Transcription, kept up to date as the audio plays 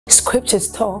Scriptures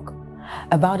talk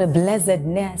about a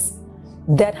blessedness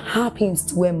that happens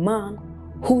to a man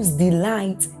whose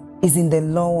delight is in the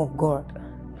law of God.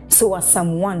 So as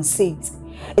Psalm 1 says,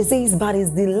 it says, but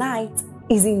his delight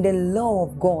is in the law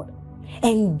of God,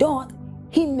 and doth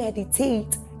he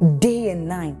meditate day and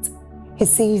night. He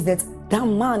says that that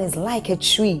man is like a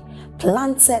tree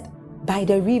planted by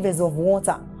the rivers of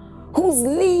water, whose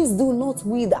leaves do not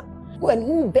wither, and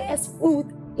who bears fruit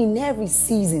in every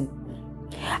season.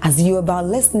 As you're about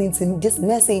listening to this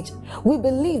message, we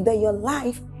believe that your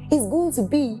life is going to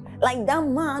be like that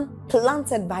man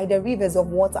planted by the rivers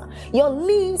of water. Your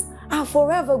leaves are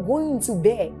forever going to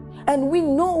bear. And we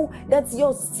know that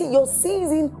your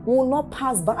season will not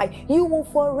pass by. You will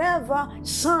forever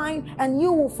shine and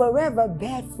you will forever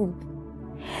bear fruit.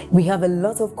 We have a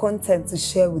lot of content to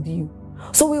share with you.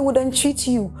 So we would entreat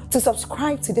you to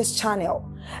subscribe to this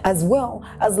channel, as well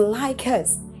as like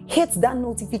us. Hit that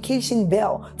notification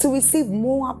bell to receive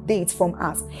more updates from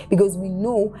us, because we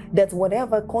know that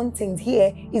whatever content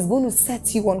here is going to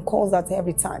set you on course at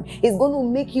every time. It's going to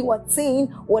make you attain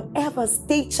whatever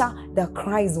stature that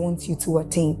Christ wants you to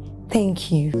attain. Thank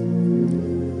you.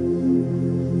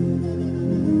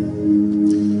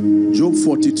 Job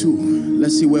 42.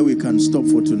 Let's see where we can stop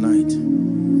for tonight.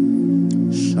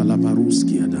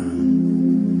 Shalabaruskiada.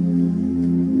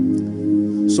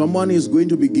 Someone is going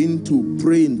to begin to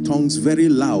pray in tongues very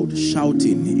loud.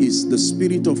 Shouting is the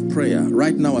spirit of prayer.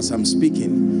 Right now as I'm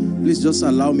speaking, please just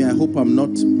allow me. I hope I'm not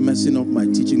messing up my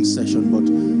teaching session, but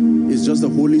it's just the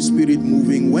Holy Spirit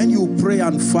moving. When you pray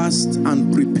and fast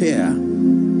and prepare,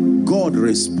 God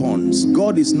responds.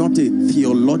 God is not a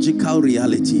theological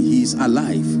reality. He is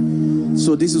alive.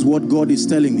 So this is what God is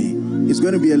telling me. It's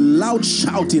going to be a loud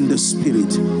shout in the spirit.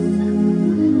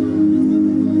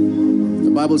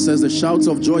 The Bible says the shouts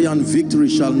of joy and victory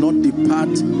shall not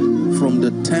depart from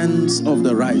the tents of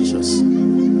the righteous.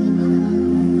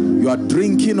 You are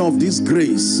drinking of this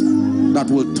grace that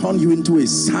will turn you into a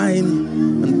sign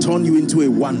and turn you into a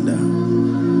wonder.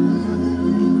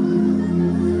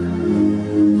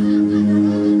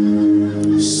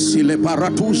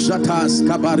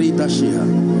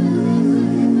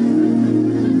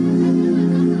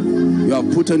 You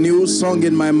have put a new song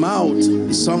in my mouth,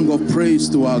 a song of praise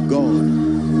to our God.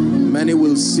 Many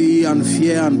will see and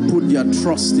fear and put their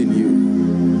trust in you.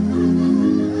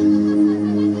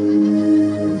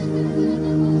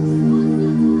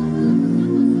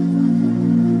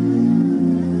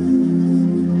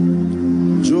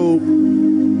 Job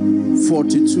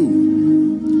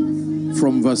 42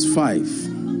 from verse 5.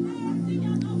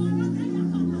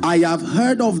 I have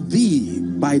heard of thee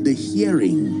by the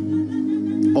hearing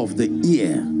of the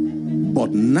ear,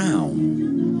 but now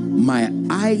my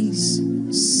eyes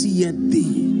seeth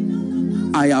thee.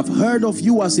 I have heard of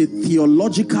you as a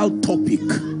theological topic.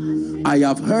 I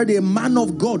have heard a man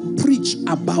of God preach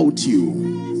about you.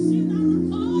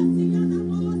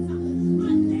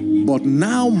 But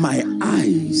now my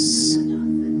eyes,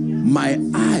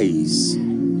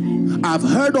 I've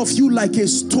heard of you like a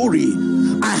story.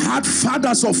 I had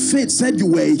fathers of faith said you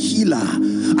were a healer.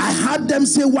 I heard them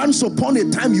say once upon a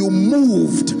time you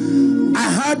moved. I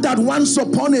heard that once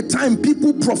upon a time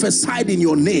people prophesied in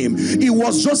your name. It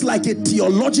was just like a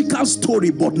theological story.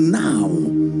 But now,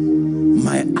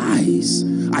 my eyes,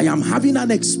 I am having an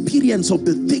experience of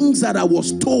the things that I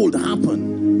was told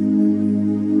happened.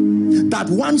 That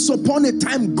once upon a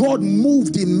time God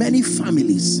moved in many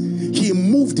families. He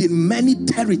moved in many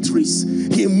territories.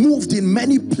 He moved in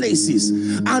many places.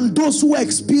 And those who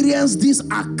experienced this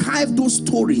archived those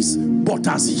stories, but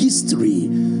as history.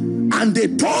 And they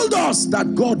told us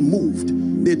that God moved.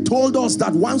 They told us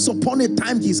that once upon a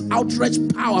time his outstretched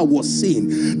power was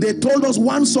seen. They told us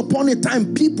once upon a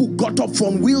time people got up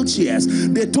from wheelchairs.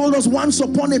 They told us once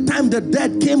upon a time the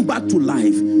dead came back to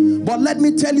life. But let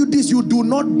me tell you this, you do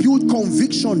not build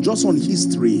conviction just on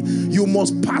history. You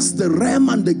must pass the realm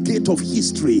and the gate of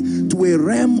history to a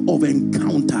realm of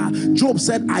encounter. Job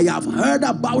said, I have heard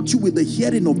about you with the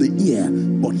hearing of the ear,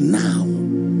 but now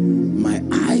my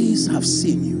eyes have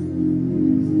seen you.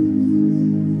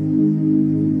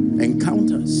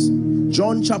 Encounters.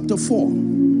 John chapter 4,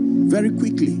 very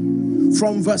quickly,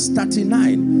 from verse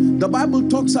 39. The Bible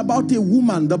talks about a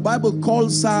woman. The Bible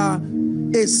calls her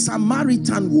a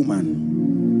Samaritan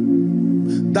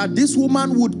woman. That this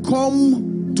woman would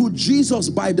come to Jesus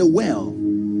by the well,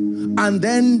 and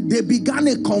then they began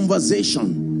a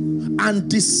conversation, and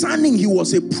discerning he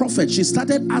was a prophet, she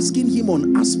started asking him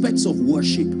on aspects of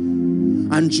worship.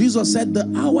 And Jesus said, the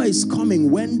hour is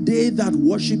coming when they that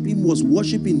worship him was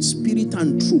worship in spirit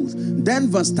and truth. Then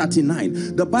verse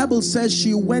 39, the Bible says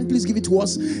she went, please give it to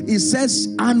us. It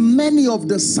says, and many of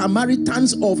the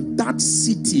Samaritans of that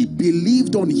city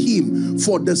believed on him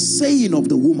for the saying of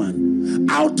the woman.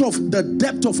 Out of the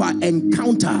depth of our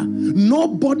encounter,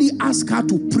 nobody asked her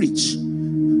to preach.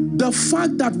 The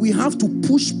fact that we have to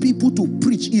push people to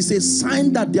preach is a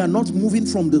sign that they are not moving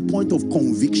from the point of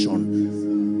conviction.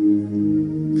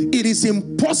 It is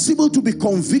impossible to be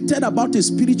convicted about a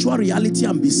spiritual reality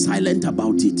and be silent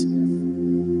about it.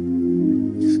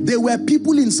 There were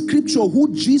people in scripture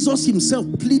who Jesus himself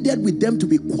pleaded with them to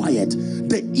be quiet.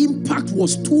 The impact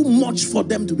was too much for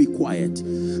them to be quiet.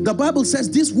 The Bible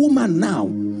says this woman now,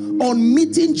 on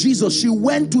meeting Jesus, she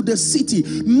went to the city.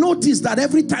 Notice that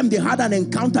every time they had an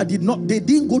encounter, they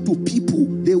didn't go to people,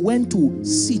 they went to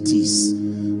cities.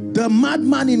 The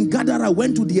madman in Gadara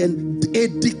went to a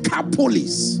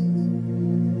Decapolis.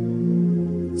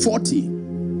 40.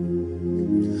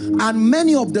 And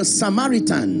many of the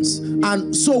Samaritans,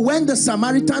 and so when the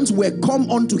Samaritans were come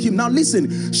unto him, now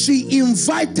listen, she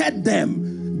invited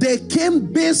them. They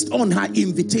came based on her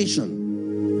invitation,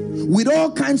 with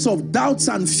all kinds of doubts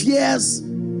and fears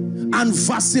and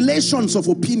vacillations of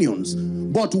opinions.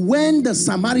 But when the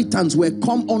Samaritans were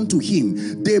come unto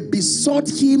him, they besought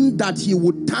him that he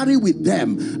would tarry with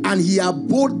them, and he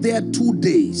abode there 2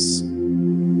 days.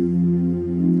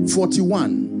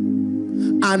 41.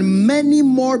 And many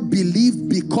more believed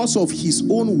because of his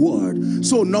own word.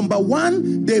 So number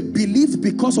one, they believed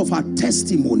because of her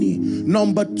testimony.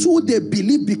 Number two, they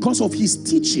believed because of his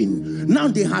teaching. Now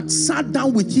they had sat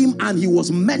down with him and he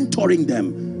was mentoring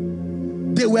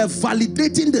them. They were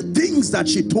validating the things that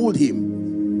she told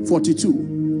him. 42.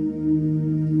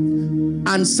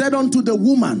 And said unto the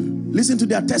woman, listen to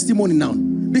their testimony now.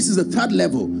 This is the third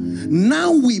level.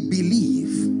 Now we believe,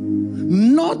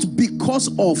 not because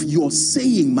of your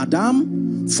saying,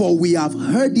 madam, for we have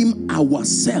heard him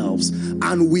ourselves,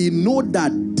 and we know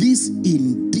that this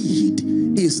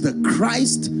indeed is the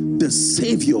Christ, the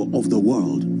Savior of the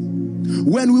world.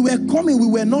 When we were coming, we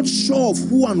were not sure of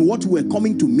who and what we were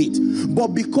coming to meet. But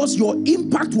because your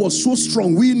impact was so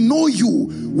strong, we know you.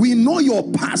 We know your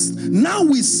past. Now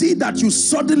we see that you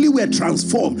suddenly were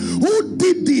transformed. Who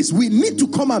did this? We need to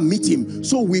come and meet him.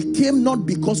 So we came not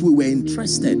because we were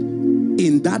interested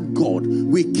in that God.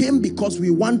 We came because we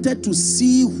wanted to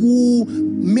see who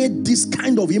made this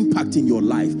kind of impact in your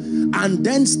life. And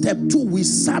then step two, we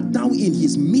sat down in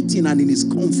his meeting and in his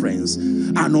conference,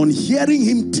 and on hearing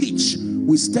him teach,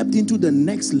 we stepped into the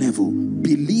next level,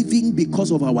 believing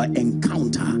because of our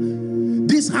encounter.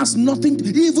 This has nothing to,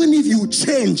 even if you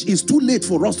change, it's too late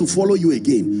for us to follow you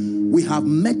again. We have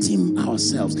met him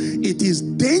ourselves. It is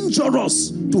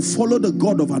dangerous to follow the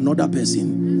God of another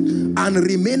person and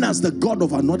remain as the God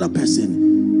of another person.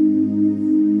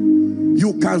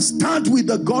 You can start with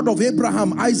the God of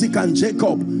Abraham, Isaac, and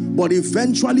Jacob, but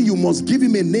eventually you must give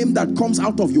him a name that comes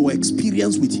out of your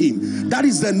experience with him. That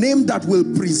is the name that will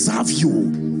preserve you.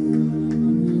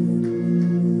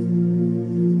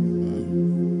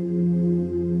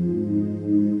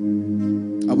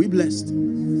 Are we blessed?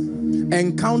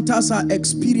 Encounters are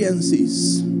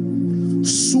experiences,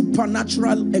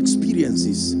 supernatural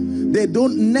experiences. They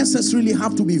don't necessarily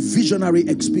have to be visionary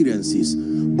experiences,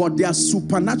 but they are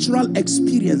supernatural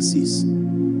experiences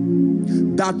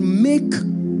that make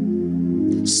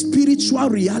spiritual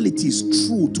realities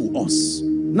true to us.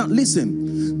 Now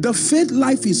listen, the faith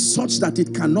life is such that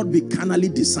it cannot be carnally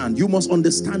discerned. You must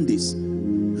understand this.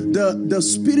 The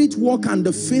spirit walk and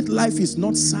the faith life is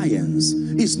not science.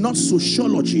 It's not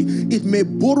sociology. It may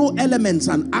borrow elements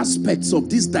and aspects of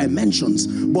these dimensions,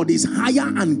 but is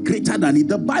higher and greater than it.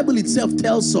 The Bible itself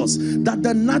tells us that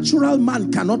the natural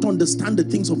man cannot understand the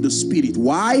things of the spirit.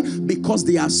 Why? Because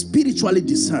they are spiritually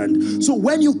discerned. So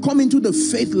when you come into the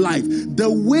faith life, the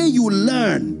way you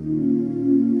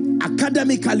learn,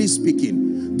 academically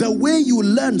speaking, the way you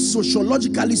learn,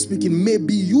 sociologically speaking, may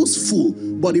be useful,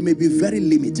 but it may be very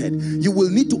limited. You will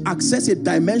need to access a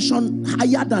dimension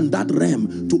higher than that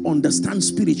realm to understand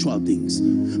spiritual things.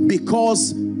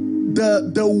 Because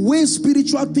the way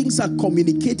spiritual things are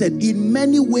communicated, in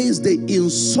many ways, they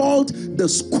insult the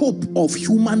scope of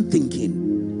human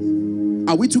thinking.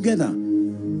 Are we together?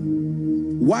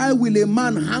 Why will a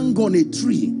man hang on a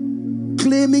tree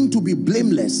claiming to be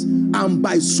blameless and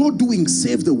by so doing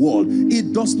save the world?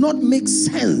 It does not make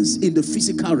sense in the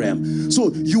physical realm.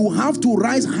 So you have to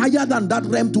rise higher than that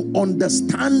realm to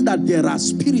understand that there are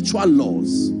spiritual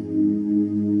laws.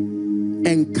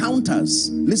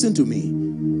 Encounters, listen to me,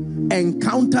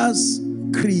 encounters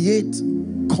create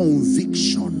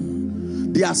conviction.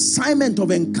 The assignment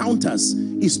of encounters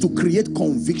is to create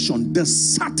conviction, the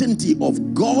certainty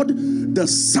of God, the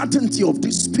certainty of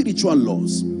these spiritual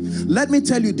laws. Let me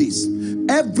tell you this.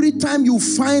 Every time you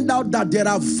find out that there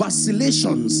are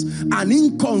vacillations and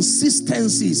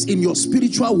inconsistencies in your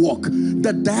spiritual walk,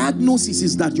 the diagnosis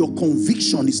is that your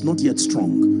conviction is not yet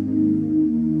strong.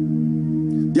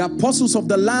 The apostles of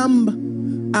the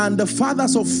Lamb and the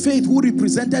fathers of faith who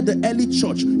represented the early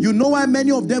church, you know why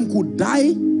many of them could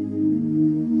die?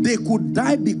 They could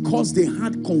die because they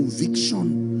had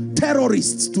conviction.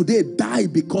 Terrorists today die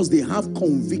because they have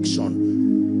conviction.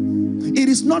 It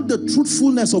is not the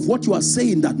truthfulness of what you are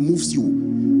saying that moves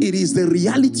you. It is the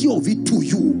reality of it to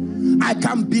you. I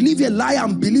can believe a lie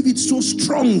and believe it so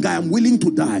strong I am willing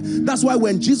to die. That's why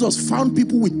when Jesus found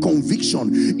people with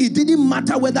conviction, it didn't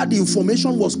matter whether the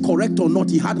information was correct or not.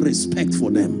 He had respect for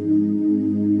them.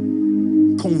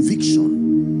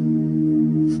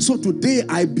 Conviction. So today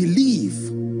I believe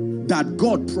that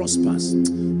God prospers.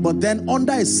 But then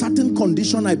under a certain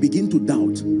condition I begin to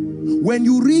doubt. When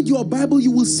you read your Bible,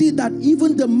 you will see that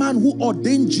even the man who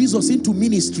ordained Jesus into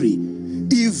ministry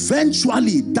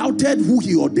eventually doubted who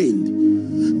he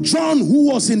ordained. John,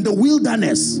 who was in the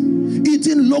wilderness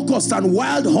eating locusts and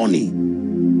wild honey,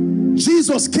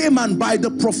 Jesus came and by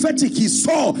the prophetic he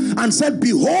saw and said,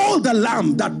 behold the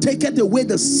Lamb that taketh away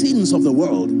the sins of the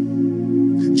world.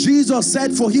 Jesus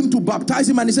said for him to baptize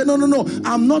him, and he said, no,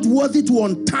 I'm not worthy to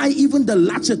untie even the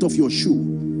latchet of your shoe.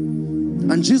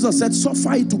 And Jesus said,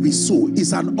 suffer it to be so.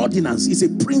 It's an ordinance, it's a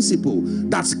principle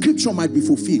that scripture might be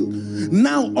fulfilled.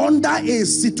 Now, under a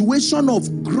situation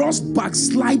of gross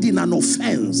backsliding and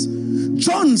offense,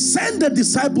 John sent the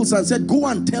disciples and said, go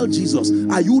and tell Jesus,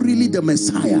 are you really the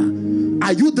Messiah?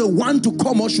 Are you the one to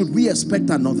come, or should we expect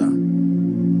another?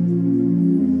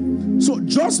 So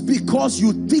just because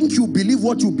you think you believe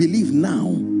what you believe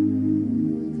now,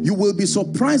 you will be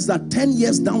surprised that 10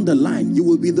 years down the line, you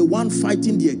will be the one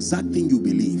fighting the exact thing you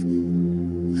believe.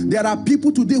 There are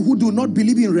people today who do not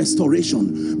believe in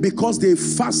restoration because they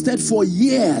fasted for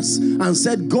years and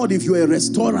said, God, if you're a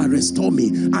restorer, restore me.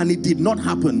 And it did not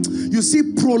happen. You see,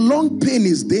 prolonged pain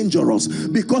is dangerous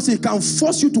because it can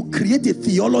force you to create a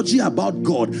theology about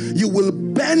God. You will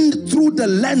bend through the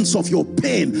lens of your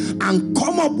pain and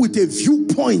come up with a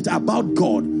viewpoint about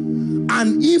God.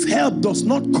 And if help does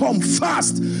not come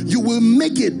fast, you will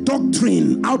make a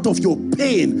doctrine out of your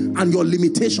pain and your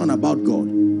limitation about God.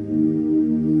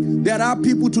 There are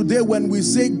people today, when we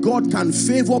say God can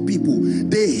favor people,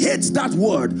 they hate that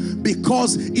word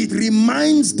because it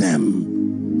reminds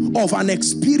them of an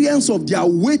experience of their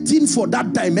waiting for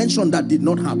that dimension that did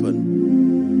not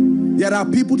happen. There are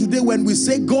people today, when we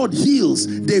say God heals,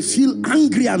 they feel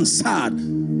angry and sad.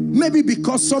 Maybe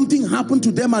because something happened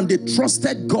to them and they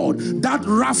trusted God. That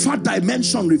Rapha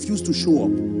dimension refused to show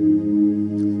up.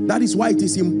 That is why it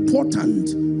is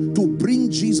important to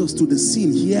bring Jesus to the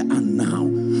scene here and now.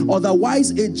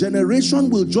 Otherwise, a generation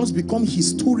will just become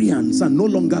historians and no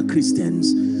longer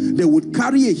Christians. They would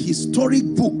carry a historic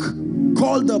book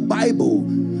called the Bible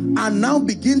and now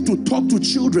begin to talk to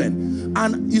children.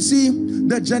 And you see,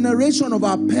 the generation of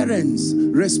our parents,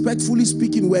 respectfully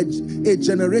speaking, were a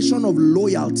generation of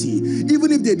loyalty.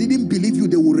 Even if they didn't believe you,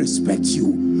 they would respect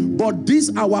you. But this,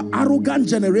 our arrogant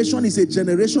generation, is a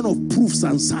generation of proofs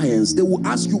and science. They will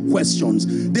ask you questions.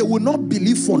 They will not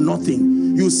believe for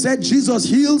nothing. You said Jesus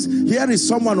heals, here is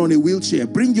someone on a wheelchair.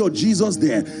 Bring your Jesus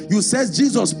there. You said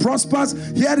Jesus prospers,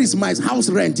 here is my house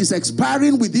rent. It's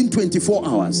expiring within 24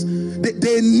 hours.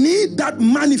 They need that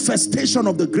manifestation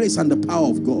of the grace and the power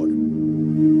of God.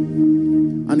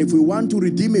 And if we want to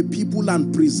redeem a people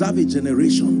and preserve a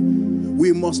generation,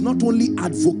 we must not only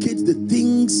advocate the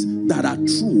things that are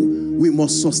true, we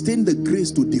must sustain the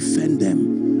grace to defend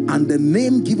them. And the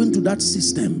name given to that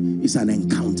system is an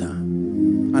encounter.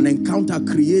 An encounter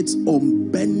creates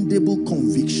unbendable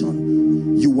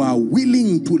conviction. You are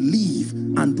willing to live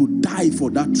and to die for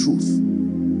that truth.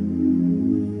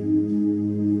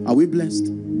 Are we blessed?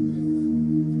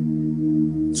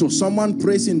 So someone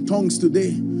prays in tongues today,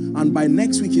 and by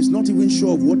next week he's not even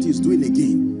sure of what he's doing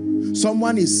again.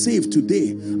 Someone is saved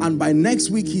today, and by next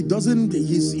week he's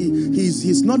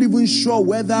not even sure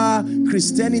whether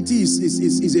Christianity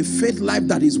is a faith life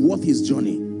that is worth his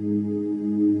journey.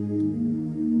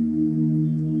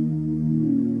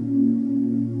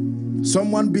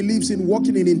 Someone believes in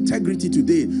walking in integrity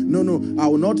today. No, I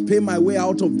will not pay my way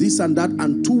out of this and that,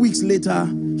 and 2 weeks later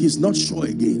he's not sure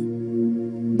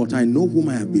again. But I know whom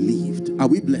I have believed. Are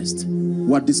we blessed?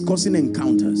 We're discussing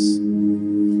encounters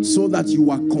so that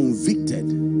you are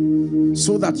convicted,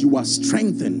 so that you are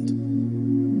strengthened.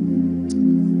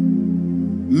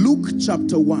 Luke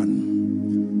chapter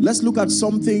 1. Let's look at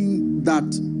something that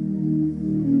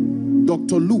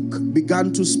Dr. Luke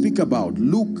began to speak about.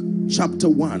 Luke chapter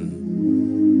 1.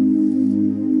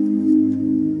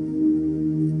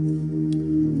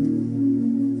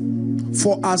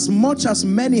 For as much as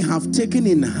many have taken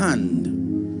in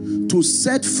hand to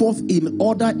set forth in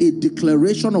order a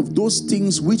declaration of those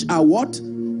things which are what?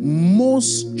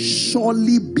 Most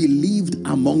surely believed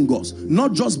among us.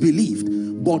 Not just believed,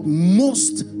 but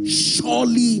most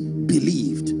surely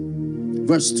believed.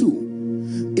 Verse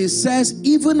 2. It says,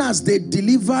 even as they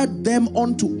delivered them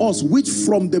unto us, which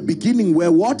from the beginning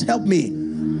were what? Help me.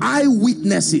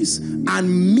 Eyewitnesses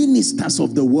and ministers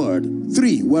of the word.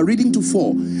 3, we're reading to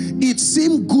 4. It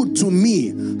seemed good to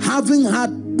me, having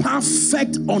had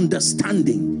perfect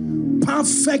understanding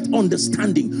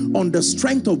on the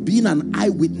strength of being an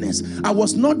eyewitness. I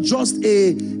was not just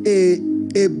a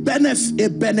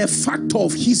benefactor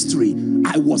of history.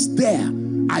 I was there.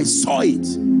 I saw it.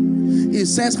 It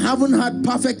says, having had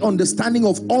perfect understanding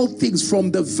of all things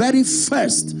from the very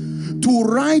first, to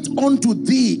write unto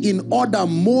thee in order,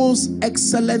 most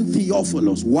excellent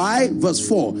Theophilus. Why? Verse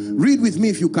 4. Read with me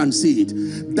if you can see it.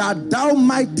 That thou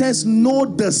mightest know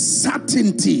the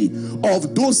certainty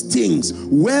of those things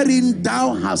wherein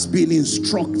thou hast been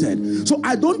instructed. So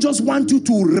I don't just want you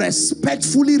to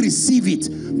respectfully receive it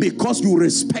because you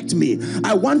respect me.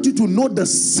 I want you to know the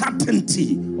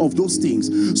certainty of those things,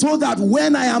 so that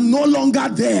when I am no longer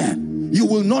there, you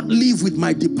will not live with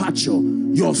my departure.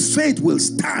 Your faith will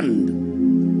stand.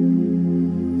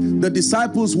 The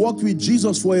disciples walked with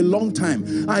Jesus for a long time,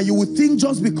 and you would think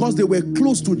just because they were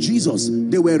close to Jesus,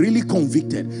 they were really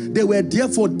convicted. They were there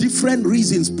for different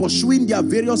reasons, pursuing their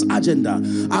various agenda.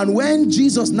 And when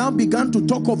Jesus now began to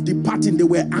talk of departing, they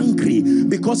were angry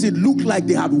because it looked like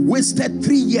they had wasted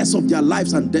 3 years of their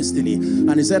lives and destiny.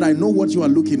 And he said, I know what you are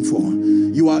looking for.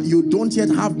 You don't yet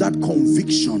have that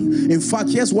conviction. In fact,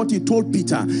 here's what he told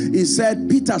Peter. He said,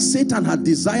 Peter, Satan had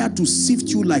desired to sift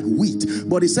you like wheat,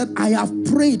 but he said, I have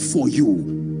prayed for you.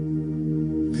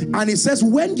 And he says,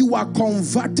 when you are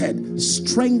converted,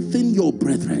 strengthen your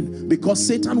brethren, because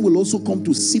Satan will also come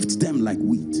to sift them like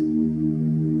wheat.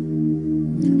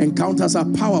 Encounters are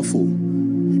powerful.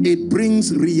 It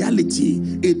brings reality.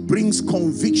 It brings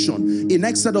conviction. In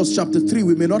Exodus chapter 3,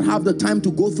 we may not have the time to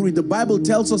go through it. The Bible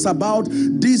tells us about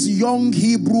this young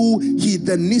Hebrew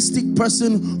heathenistic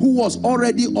person who was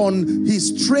already on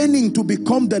his training to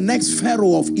become the next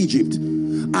Pharaoh of Egypt.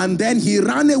 And then he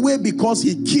ran away because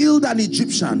he killed an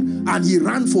Egyptian, and he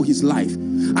ran for his life.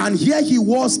 And here he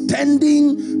was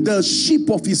tending the sheep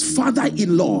of his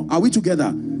father-in-law. Are we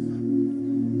together?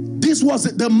 This was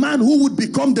the man who would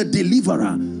become the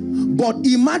deliverer. But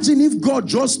imagine if God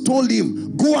just told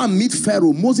him, go and meet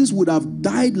Pharaoh. Moses would have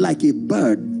died like a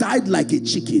bird, died like a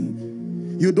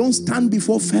chicken. You don't stand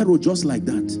before Pharaoh just like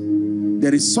that.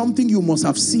 There is something you must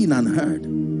have seen and heard.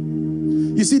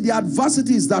 You see, the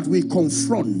adversities that we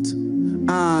confront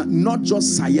are not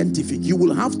just scientific. You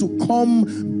will have to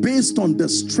come based on the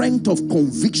strength of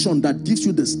conviction that gives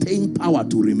you the staying power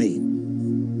to remain.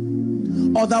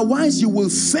 Otherwise, you will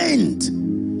faint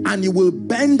and you will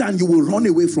bend and you will run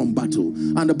away from battle.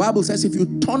 And the Bible says if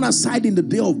you turn aside in the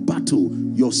day of battle,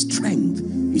 your strength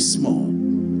is small.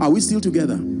 Are we still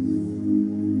together?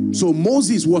 So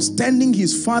Moses was tending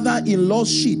his father-in-law's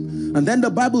sheep, and then the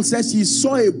Bible says he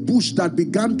saw a bush that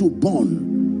began to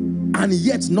burn and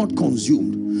yet not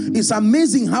consumed. It's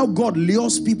amazing how God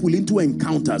lures people into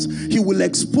encounters. He will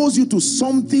expose you to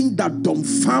something that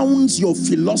dumbfounds your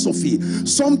philosophy.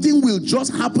 Something will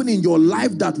just happen in your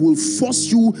life that will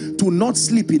force you to not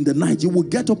sleep in the night. You will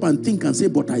get up and think and say,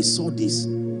 but I saw this.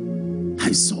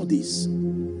 I saw this.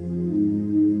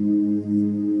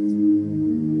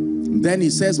 Then he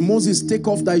says, Moses, take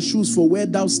off thy shoes, for where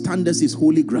thou standest is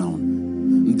holy ground.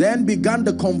 Then began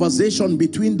the conversation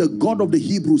between the God of the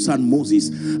Hebrews and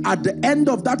Moses. At the end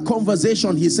of that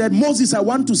conversation, he said, Moses, I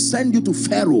want to send you to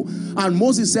Pharaoh. And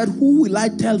Moses said, who will I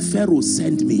tell Pharaoh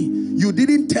send me? You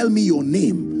didn't tell me your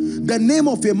name. The name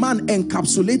of a man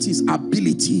encapsulates his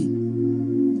ability.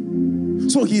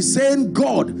 So he's saying,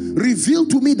 God, reveal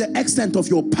to me the extent of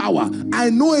your power.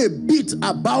 I know a bit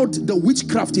about the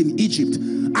witchcraft in Egypt.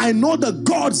 I know the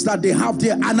gods that they have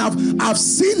there, and I've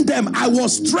seen them. I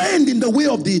was trained in the way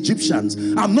of the Egyptians.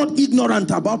 I'm not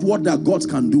ignorant about what their gods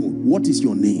can do. What is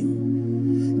your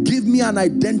name? Give me an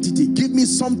identity. Give me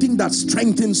something that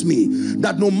strengthens me,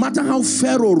 that no matter how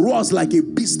Pharaoh roars like a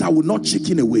beast, I will not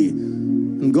chicken away.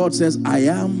 And God says, I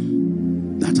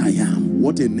am that I am.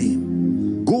 What a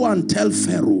name. Go and tell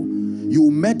Pharaoh, you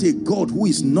met a God who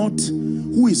is not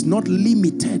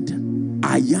limited.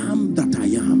 I am that I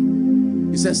am.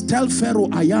 He says, tell Pharaoh,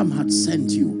 I am had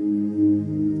sent you.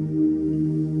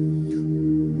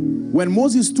 When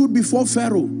Moses stood before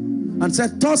Pharaoh and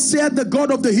said, "Thus saith the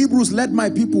God of the Hebrews, let my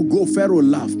people go," Pharaoh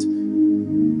laughed.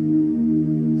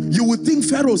 You would think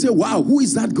Pharaoh say, "Wow, who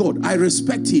is that God? I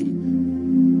respect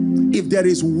him." If there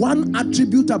is one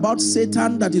attribute about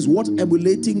Satan that is worth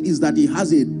emulating, is that he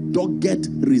has a dogged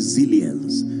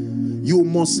resilience. You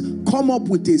must come up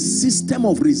with a system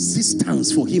of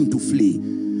resistance for him to flee.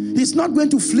 He's not going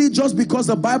to flee just because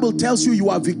the Bible tells you you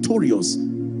are victorious.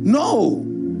 No.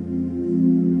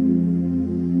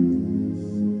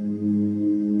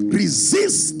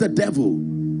 Resist the devil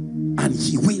and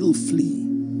he will flee.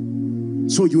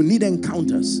 So you need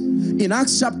encounters. In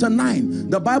Acts chapter 9,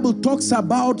 the Bible talks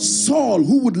about Saul,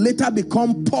 who would later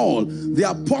become Paul, the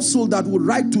apostle that would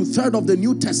write 2/3 of the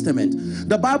New Testament.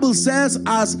 The Bible says,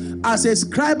 as a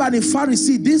scribe and a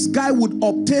Pharisee, this guy would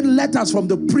obtain letters from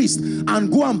the priest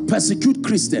and go and persecute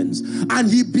Christians. And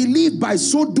he believed by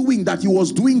so doing that he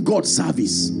was doing God's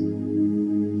service.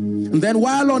 And then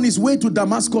while on his way to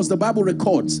Damascus, the Bible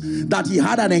records that he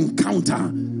had an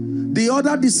encounter. The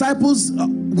other disciples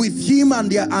with him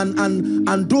and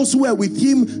those who were with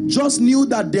him just knew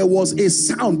that there was a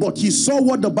sound, but he saw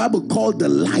what the Bible called the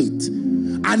light.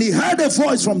 And he heard a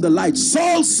voice from the light,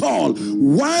 "Saul, Saul,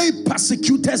 why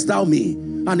persecutest thou me?"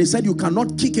 And he said, "You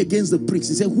cannot kick against the pricks."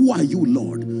 He said, "Who are you,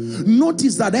 Lord?"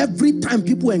 Notice that every time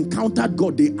people encountered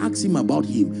God, they asked him about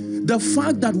him. The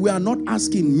fact that we are not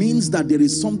asking means that there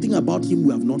is something about him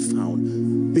we have not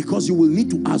found. Because you will need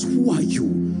to ask, "Who are you?"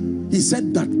 He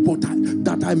said that,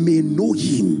 that I may know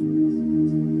him.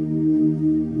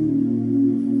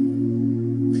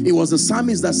 It was the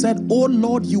psalmist that said, "Oh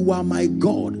Lord, you are my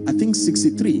God." I think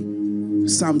 63,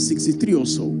 Psalm 63 or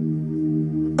so.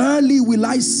 "Early will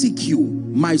I seek you.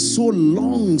 My soul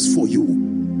longs for you.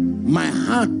 My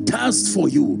heart thirsts for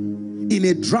you. In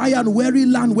a dry and weary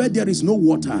land where there is no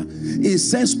water." It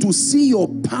says, "To see your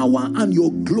power and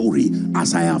your glory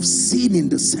as I have seen in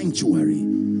the sanctuary."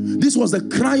 This was the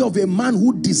cry of a man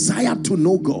who desired to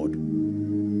know God.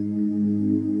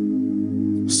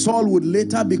 Saul would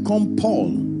later become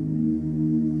Paul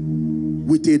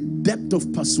with a depth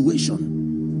of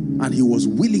persuasion, and he was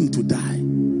willing to die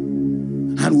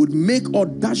and would make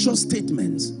audacious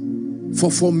statements.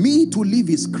 For me to live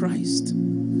is Christ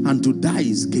and to die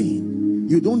is gain.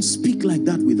 You don't speak like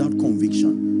that without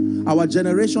conviction. Our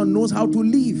generation knows how to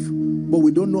live, but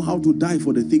we don't know how to die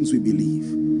for the things we believe,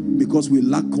 because we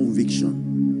lack conviction.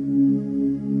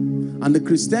 And the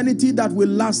Christianity that will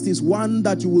last is one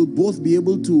that you will both be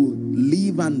able to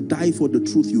live and die for the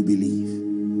truth you believe.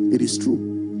 It is true.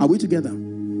 Are we together?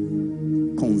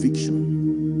 Conviction.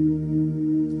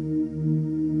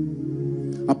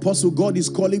 Apostle, God is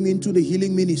calling me into the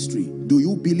healing ministry. Do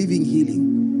you believe in healing?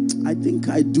 I think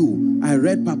I do. I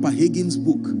read Papa Hagin's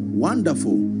book.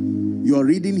 Wonderful. You are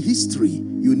reading history.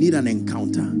 You need an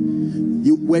encounter.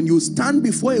 When you stand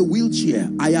before a wheelchair,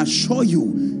 I assure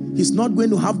you, he's not going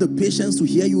to have the patience to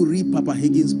hear you read Papa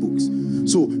Hagin's books.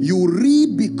 So you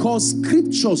read because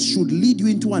scriptures should lead you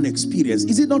into an experience.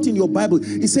 Is it not in your Bible?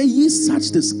 It says, "Ye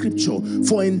search the scripture,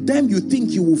 for in them you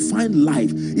think you will find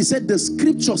life." He said, "The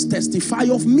scriptures testify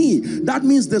of me." That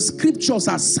means the scriptures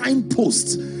are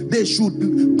signposts. They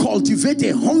should cultivate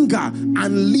a hunger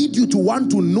and lead you to want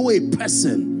to know a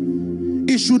person.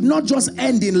 It should not just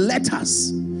end in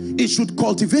letters. It should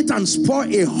cultivate and spur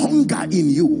a hunger in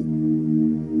you.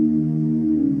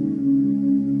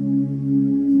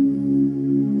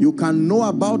 You can know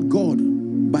about God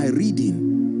by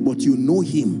reading, but you know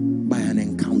him by an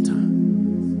encounter.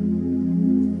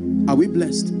 Are we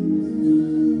blessed?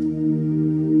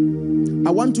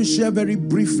 I want to share very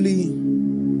briefly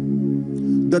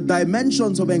the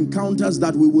dimensions of encounters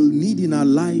that we will need in our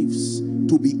lives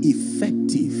to be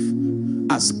effective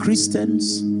as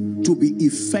Christians, to be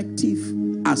effective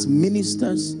as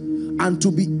ministers, and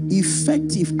to be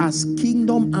effective as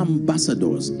kingdom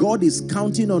ambassadors. God is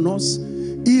counting on us,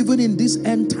 even in this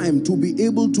end time, to be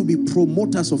able to be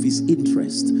promoters of his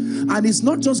interest. And it's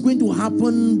not just going to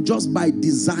happen just by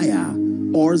desire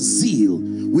or zeal.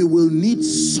 We will need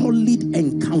solid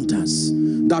encounters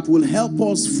that will help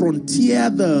us frontier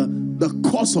the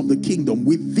course of the kingdom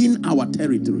within our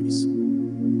territories.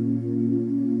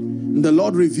 And the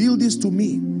Lord revealed this to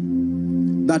me,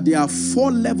 that there are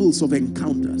 4 levels of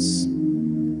encounters.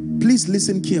 Please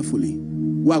listen carefully.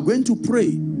 We are going to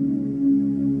pray.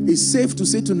 It's safe to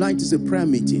say tonight is a prayer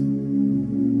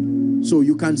meeting. So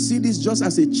you can see this just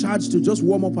as a charge to just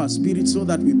warm up our spirit so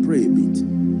that we pray a bit.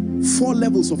 4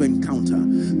 levels of encounter.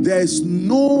 There is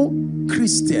no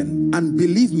Christian And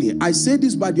believe me, I say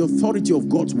this by the authority of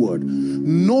God's word.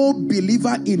 No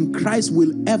believer in Christ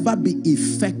will ever be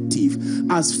effective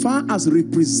as far as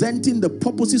representing the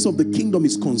purposes of the kingdom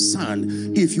is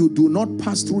concerned if you do not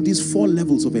pass through these 4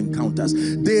 levels of encounters.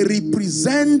 They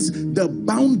represent the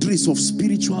boundaries of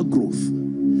spiritual growth.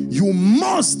 You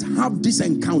must have these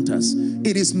encounters.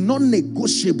 It is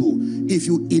non-negotiable if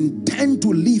you intend to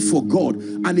live for God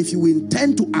and if you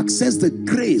intend to access the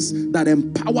grace that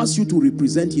empowers you to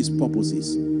represent his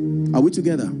purposes. Are we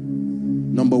together?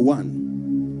 Number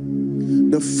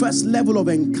 1, the first level of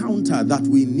encounter that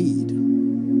we need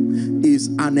is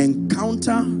an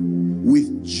encounter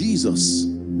with Jesus,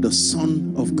 the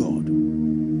Son of God.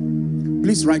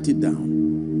 Please write it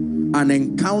down. An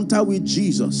encounter with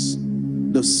Jesus,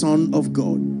 the Son of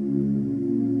God.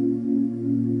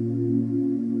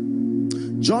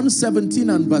 John 17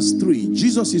 and verse 3,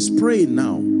 Jesus is praying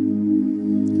now.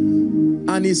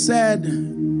 And he said,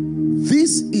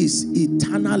 this is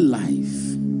eternal life.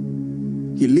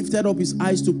 He lifted up his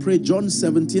eyes to pray, John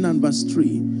 17 and verse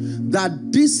 3, that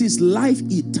this is life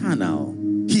eternal,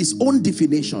 his own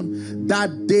definition,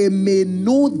 that they may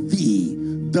know thee,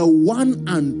 the one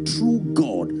and true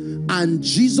God, and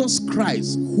Jesus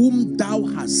Christ, whom thou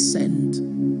hast sent.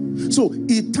 So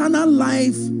eternal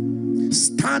life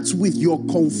starts with your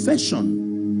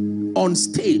confession on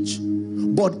stage,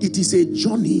 but it is a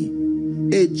journey,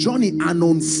 an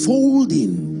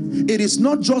unfolding. It is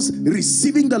not just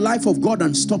receiving the life of God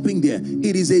and stopping there.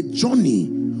 It is a journey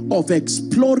of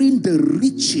exploring the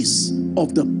riches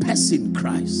of the person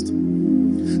Christ.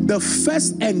 The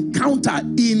first encounter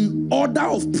in order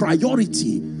of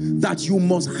priority that you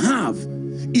must have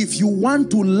if you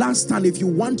want to last and if you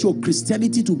want your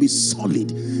Christianity to be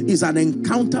solid is an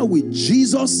encounter with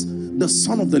Jesus, the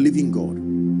Son of the living God.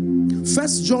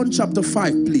 1 John chapter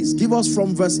 5, please. Give us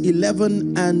from verse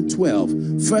 11 and 12.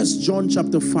 1 John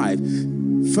chapter 5.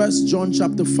 1 John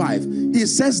chapter 5. It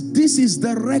says, this is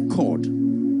the record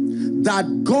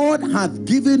that God hath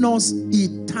given us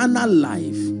eternal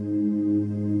life.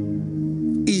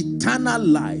 Eternal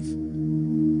life.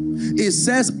 It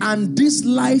says, and this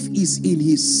life is in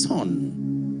his Son.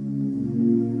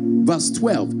 Verse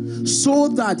 12. So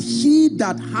that he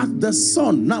that hath the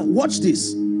Son. Now watch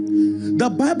this. The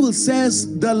Bible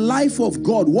says the life of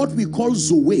God, what we call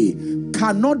Zoe,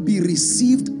 cannot be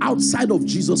received outside of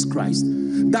Jesus Christ.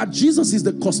 That Jesus is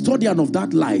the custodian of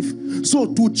that life. So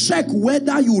to check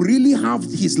whether you really have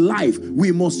his life,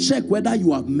 we must check whether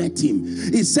you have met him.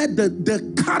 He said that the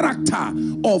character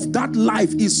of that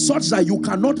life is such that you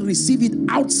cannot receive it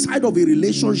outside of a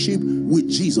relationship with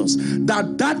Jesus.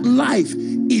 That life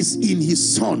is in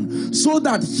his Son. So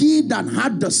that he that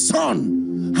had the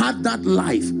Son had that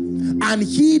life. And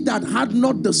he that had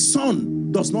not the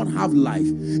Son does not have life.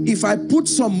 If I put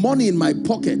some money in my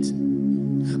pocket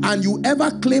and you ever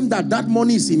claim that that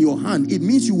money is in your hand, it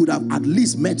means you would have at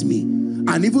least met me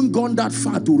and even gone that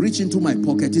far to reach into my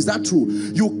pocket. Is that true?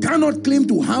 You cannot claim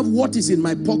to have what is in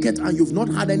my pocket and you've not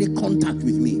had any contact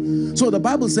with me. So the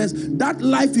Bible says that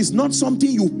life is not something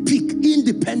you pick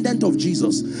independent of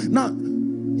Jesus. Now,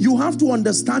 you have to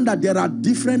understand that there are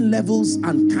different levels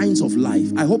and kinds of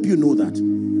life. I hope you know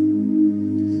that.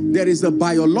 There is the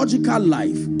biological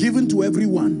life given to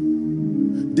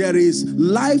everyone. There is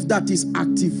life that is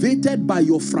activated by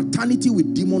your fraternity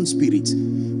with demon spirits.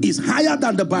 It's higher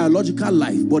than the biological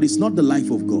life, but it's not the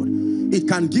life of God. It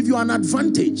can give you an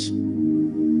advantage.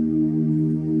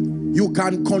 You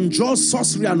can conjure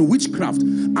sorcery and witchcraft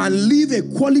and live a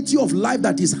quality of life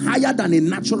that is higher than a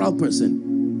natural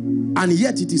person. And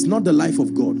yet it is not the life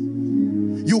of God.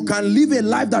 You can live a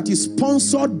life that is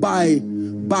sponsored by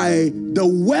the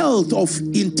wealth of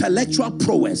intellectual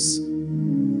prowess.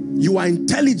 You are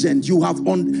intelligent. You have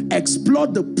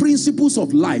explored the principles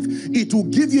of life. It will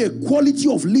give you a quality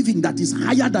of living that is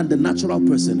higher than the natural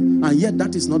person. And yet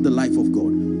that is not the life of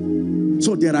God.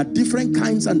 So there are different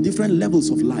kinds and different levels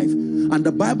of life. And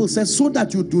the Bible says, so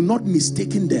that you do not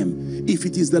mistaken them. If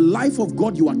it is the life of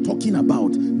God you are talking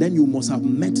about, then you must have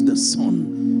met the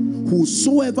Son.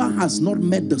 Whosoever has not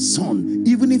met the Son,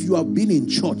 even if you have been in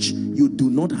church, you do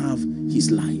not have his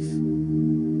life.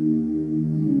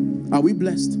 Are we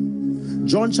blessed?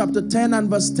 John chapter 10 and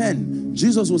verse 10,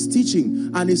 Jesus was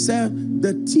teaching and he said,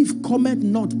 the thief cometh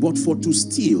not but for to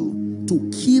steal,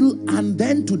 to kill, and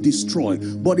then to destroy.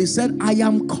 But he said, I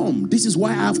am come. This is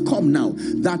why I have come now,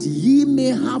 that ye may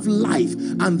have life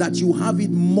and that you have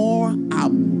it more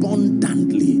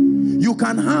abundantly. You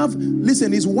can have,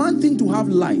 listen, it's one thing to have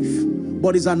life,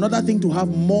 but it's another thing to have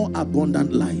more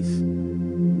abundant life.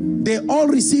 They all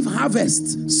receive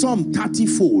harvests, some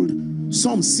 30-fold,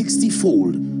 some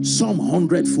 60-fold, some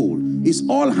 100-fold. It's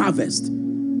all harvest,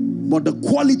 but the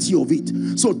quality of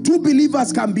it. So two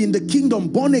believers can be in the kingdom,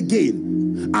 born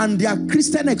again, and their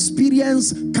Christian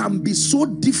experience can be so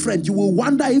different. You will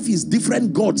wonder if it's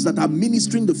different gods that are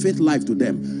ministering the faith life to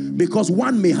them, because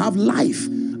one may have life,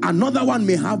 another one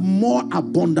may have more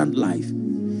abundant life.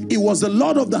 It was the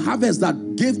Lord of the harvest that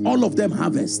gave all of them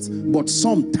harvest, but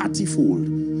some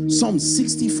 30-fold, some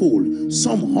 60-fold,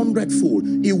 some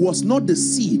 100-fold. It was not the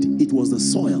seed, it was the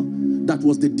soil that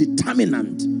was the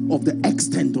determinant of the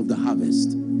extent of the harvest.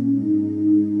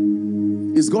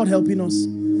 Is God helping us?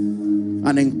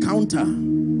 An encounter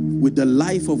with the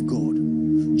life of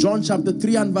God. John chapter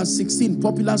 3 and verse 16,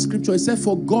 popular scripture, it says,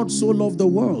 for God so loved the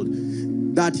world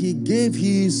that he gave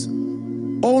his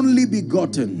only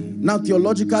begotten. Now,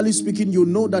 theologically speaking, you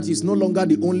know that he's no longer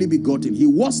the only begotten. He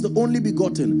was the only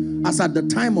begotten as at the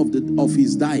time of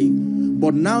his dying.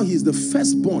 But now he's the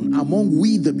firstborn among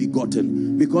we the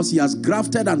begotten, because he has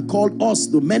grafted and called us,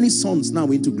 the many sons, now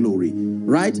into glory.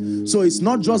 Right? So it's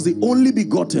not just the only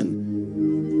begotten,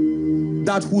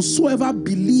 that whosoever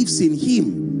believes in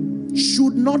him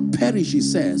should not perish, he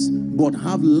says, but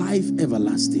have life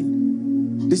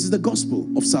everlasting. This is the gospel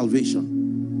of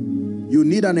salvation. You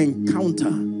need an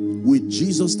encounter with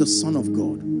Jesus, the Son of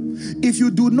God. If you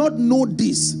do not know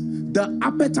this, the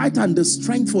appetite and the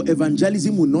strength for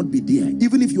evangelism will not be there,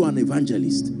 even if you are an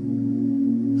evangelist.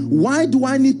 Why do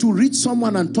I need to reach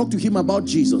someone and talk to him about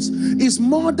Jesus? It's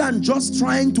more than just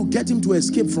trying to get him to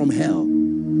escape from hell.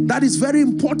 That is very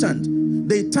important.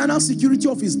 The eternal security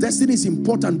of his destiny is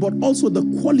important, but also the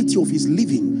quality of his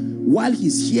living while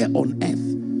he's here on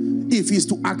earth. If he's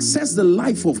to access the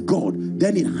life of God,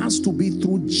 then it has to be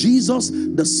through Jesus,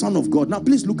 the Son of God. Now,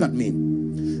 please look at me.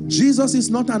 Jesus is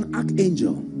not an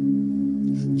archangel.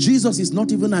 Jesus is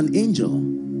not even an angel.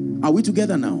 Are we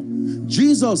together now?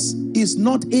 Jesus is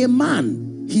not a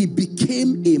man. He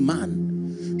became a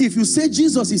man. If you say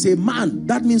Jesus is a man,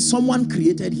 that means someone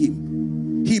created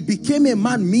him. He became a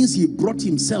man means he brought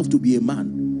himself to be a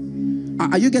man.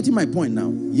 Are you getting my point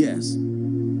now? Yes.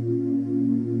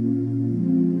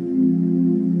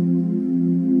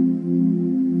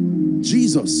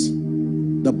 Jesus,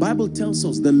 the Bible tells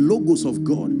us, the Logos of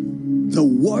God, the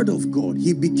Word of God,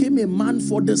 he became a man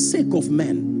for the sake of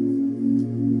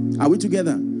men. Are we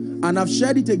together? And I've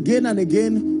shared it again and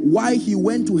again why he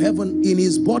went to heaven in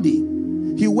his body.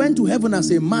 He went to heaven as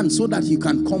a man so that he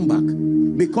can come back.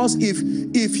 Because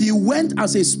if he went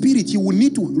as a spirit, he would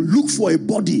need to look for a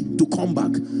body to come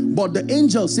back. But the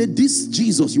angel said, this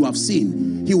Jesus you have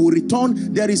seen, he will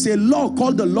return. There is a law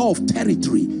called the law of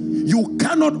territory. You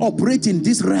cannot operate in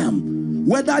this realm.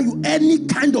 Whether you any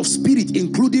kind of spirit,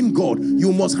 including God,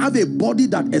 you must have a body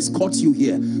that escorts you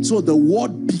here. So the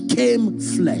word became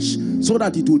flesh so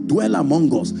that it would dwell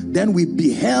among us. Then we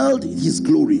beheld his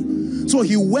glory. So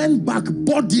he went back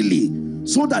bodily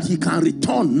so that he can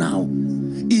return now.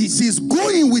 It is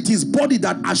going with his body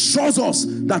that assures us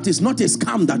that it's not a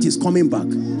scam that is coming back.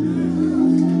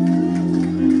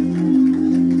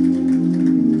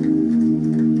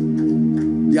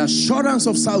 The assurance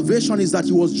of salvation is that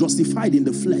he was justified in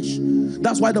the flesh.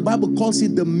 That's why the Bible calls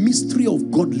it the mystery of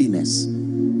godliness.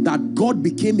 That God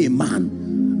became a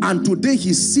man. And today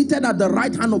he's seated at the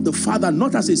right hand of the Father,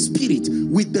 not as a spirit,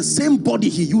 with the same body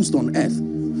he used on earth.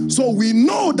 So we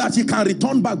know that he can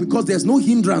return back because there's no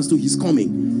hindrance to his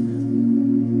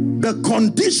coming. The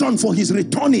condition for his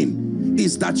returning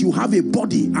is that you have a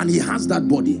body, and he has that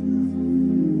body.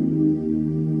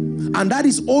 And that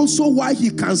is also why he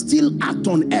can still act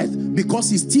on earth, because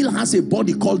he still has a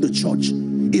body called the church.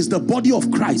 It's the body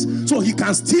of Christ. So he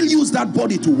can still use that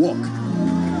body to walk.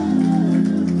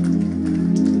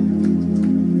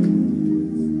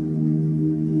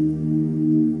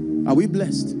 Are we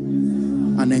blessed?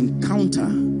 An encounter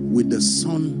with the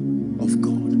Son of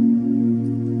God.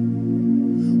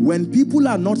 When people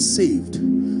are not saved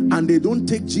and they don't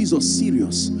take Jesus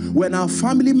serious, when our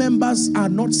family members are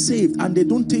not saved and they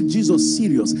don't take Jesus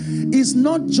serious, it's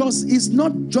not just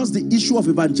the issue of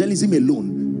evangelism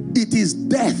alone. It is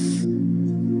death.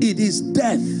 It is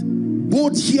death,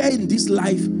 both here in this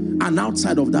life and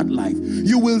outside of that life.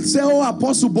 You will say, oh,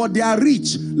 apostle, but they are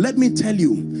rich. Let me tell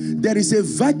you, there is a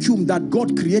vacuum that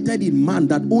God created in man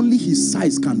that only his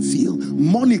size can fill.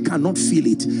 Money cannot fill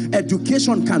it.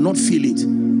 Education cannot fill it.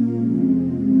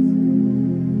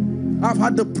 I've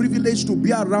had the privilege to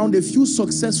be around a few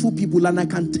successful people, and I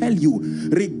can tell you,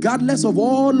 regardless of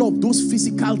all of those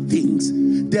physical things,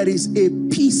 there is a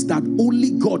peace that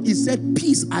only God, he said,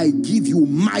 peace I give you,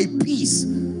 my peace.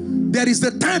 There is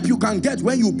the type you can get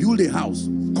when you build a house.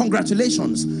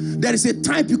 Congratulations. There is a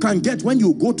type you can get when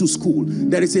you go to school.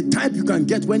 There is a type you can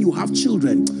get when you have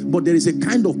children. But there is a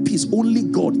kind of peace only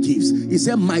God gives. He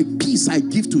said, my peace I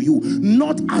give to you,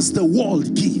 not as the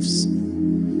world gives.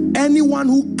 Anyone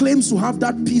who claims to have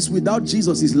that peace without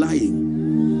Jesus is lying.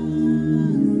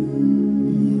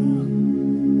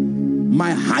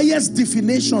 My highest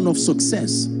definition of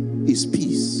success is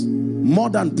peace. More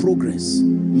than progress,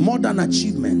 more than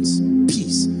achievements,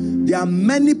 peace. There are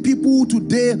many people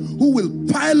today who will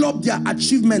pile up their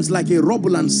achievements like a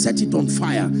rubble and set it on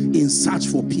fire in search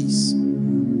for peace.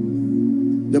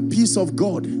 The peace of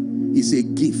God is a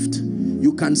gift.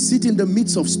 You can sit in the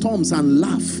midst of storms and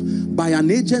laugh by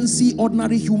an agency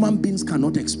ordinary human beings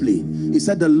cannot explain. He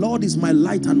said, the Lord is my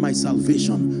light and my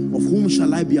salvation. Of whom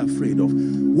shall I be afraid of?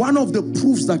 One of the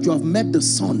proofs that you have met the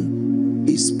Son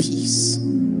is peace.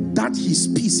 That his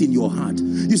peace in your heart.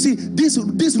 You see, this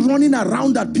running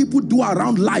around that people do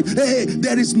around life, hey,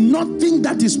 there is nothing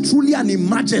that is truly an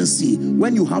emergency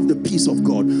when you have the peace of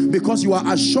God, because you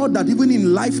are assured that even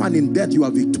in life and in death you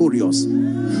are victorious.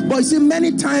 But you see,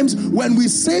 many times when we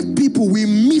save people, we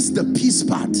miss the peace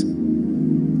part.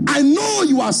 I know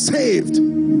you are saved,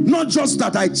 not just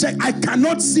that I check. I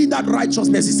cannot see that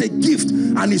righteousness. It's a gift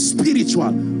and it's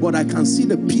spiritual, but I can see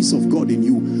the peace of God in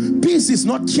you. Peace is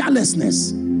not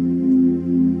carelessness.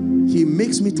 He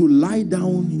makes me to lie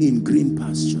down in green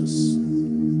pastures.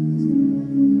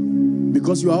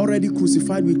 Because you are already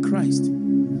crucified with Christ.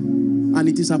 And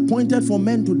it is appointed for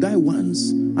men to die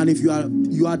once. And if you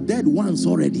are dead once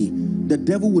already, the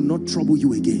devil will not trouble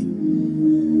you again.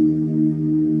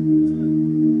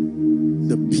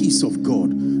 The peace of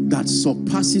God that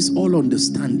surpasses all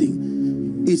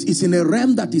understanding is in a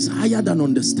realm that is higher than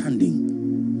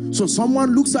understanding. So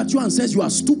someone looks at you and says you are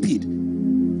stupid.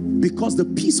 Because the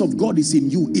peace of God is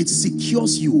in you, it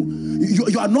secures you.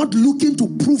 You are not looking to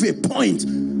prove a point,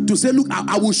 to say, look,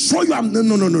 I will show you.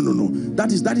 No.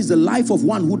 That is the life of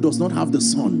one who does not have the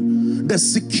Son. The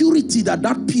security that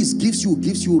peace gives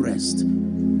you rest.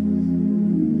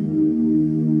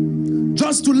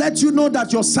 Just to let you know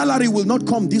that your salary will not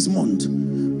come this month,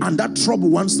 and that trouble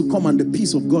wants to come, and the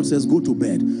peace of God says, go to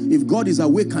bed. If God is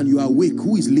awake and you are awake,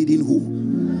 who is leading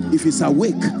who? If he's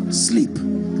awake, sleep.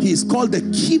 He is called the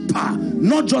keeper,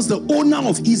 not just the owner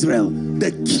of Israel,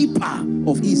 the keeper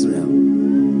of Israel.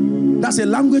 That's a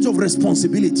language of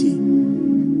responsibility.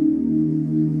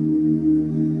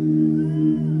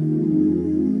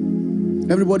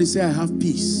 Everybody say, I have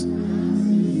peace.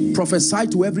 Prophesy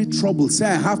to every trouble. Say,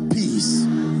 I have peace.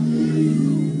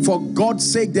 For God's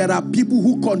sake, there are people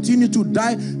who continue to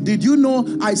die. Did you know,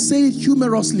 I say it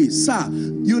humorously, sir,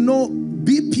 you know,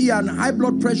 BP and high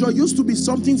blood pressure used to be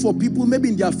something for people maybe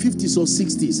in their 50s or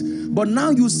 60s. But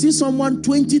now you see someone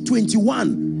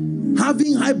 2021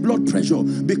 having high blood pressure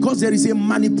because there is a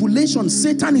manipulation.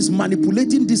 Satan is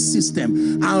manipulating this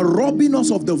system and robbing us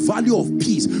of the value of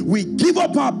peace. We give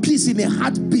up our peace in a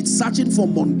heartbeat, searching for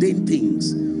mundane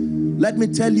things. Let me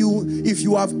tell you, if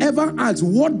you have ever asked,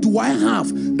 what do I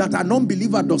have that an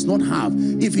unbeliever does not have?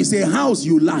 If it's a house,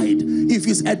 you lied. If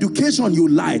it's education, you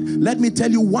lied. Let me tell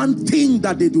you one thing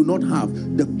that they do not have: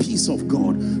 the peace of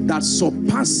God that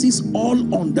surpasses all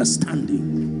understanding.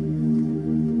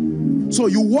 So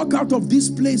you walk out of this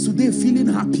place today feeling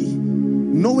happy,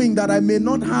 knowing that I may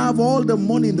not have all the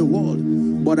money in the world,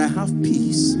 but I have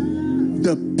peace.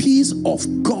 The peace of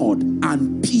God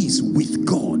and peace with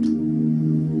God.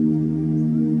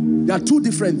 There are two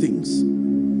different things.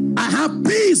 I have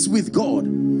peace with God,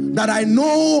 that I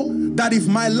know that if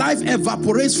my life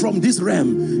evaporates from this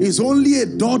realm, it's only a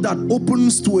door that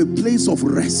opens to a place of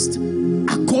rest,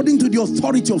 according to the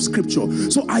authority of Scripture.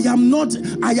 So I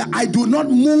do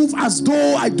not move as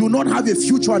though I do not have a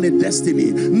future and a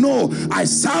destiny. No, I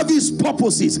serve his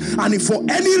purposes. And if for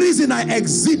any reason I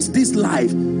exit this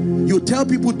life, you tell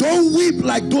people, don't weep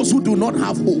like those who do not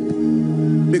have hope.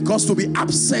 Because to be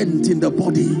absent in the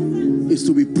body is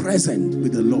to be present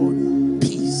with the Lord.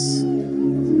 Peace.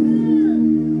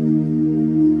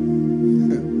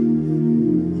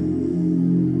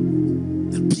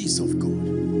 The peace of God.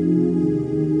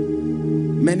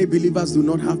 Many believers do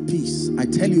not have peace. I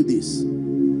tell you this.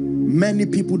 Many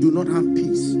people do not have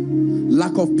peace.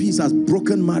 Lack of peace has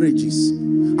broken marriages.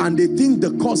 And they think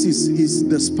the cause is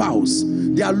the spouse.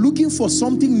 They are looking for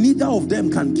something neither of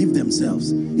them can give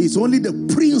themselves. It's only the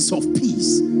Prince of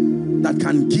Peace that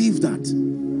can give that.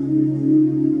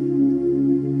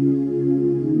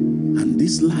 And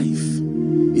this life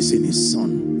is in his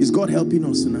Son. Is God helping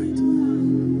us tonight?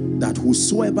 That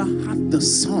whosoever had the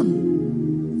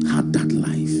Son had that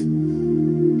life.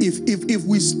 If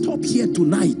we stop here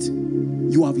tonight,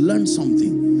 you have learned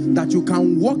something, that you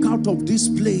can walk out of this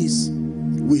place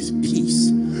with peace.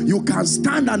 You can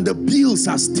stand and the bills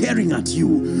are staring at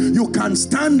you. You can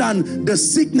stand and the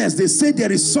sickness, they say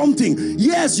there is something.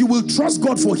 Yes, you will trust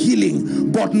God for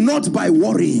healing, but not by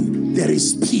worrying. There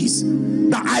is peace.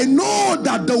 That I know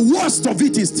that the worst of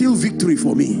it is still victory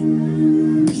for me.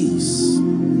 Peace.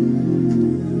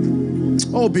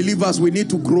 Oh, believers, we need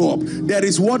to grow up. There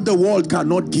is what the world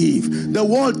cannot give. The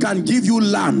world can give you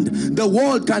land. The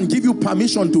world can give you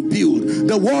permission to build.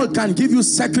 The world can give you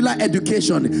secular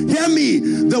education. Hear me.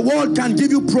 The world can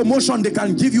give you promotion. They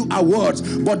can give you awards.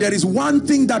 But there is one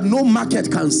thing that no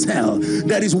market can sell.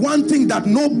 There is one thing that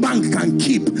no bank can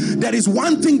keep. There is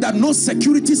one thing that no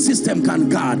security system can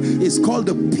guard. It's called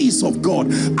the peace of God,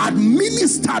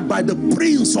 administered by the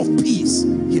Prince of Peace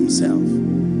himself.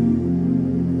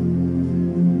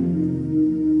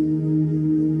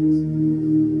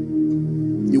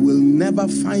 Never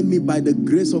find me, by the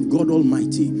grace of God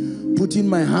Almighty, putting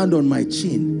my hand on my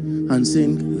chin and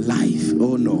saying, life,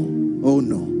 oh no, oh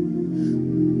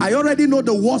no. I already know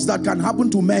the worst that can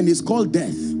happen to men is called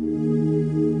death.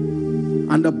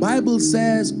 And the Bible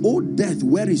says, oh death,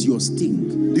 where is your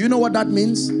sting? Do you know what that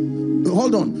means?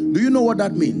 Hold on. Do you know what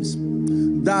that means?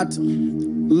 That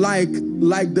like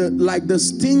the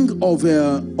sting of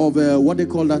a what they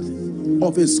call that?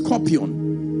 Of a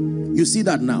scorpion. You see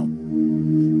that now?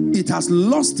 It has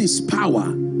lost its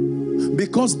power,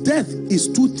 because death is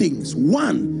two things.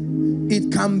 One,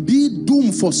 it can be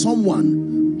doom for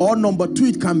someone, or number two,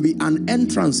 it can be an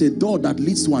entrance, a door that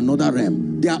leads to another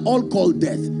realm. They are all called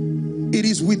death. It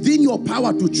is within your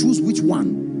power to choose which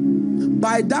one.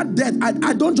 By that death,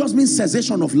 I don't just mean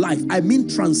cessation of life, I mean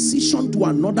transition to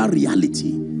another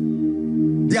reality.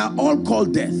 They are all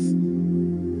called death.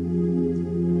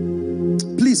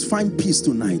 Please find peace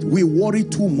tonight. We worry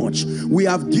too much. We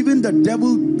have given the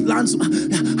devil plans.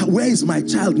 Where is my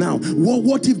child now?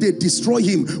 What if they destroy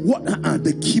him?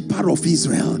 The keeper of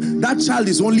Israel. That child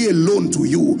is only a loan to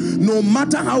you. No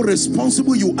matter how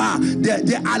responsible you are,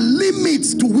 there are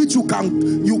limits to which you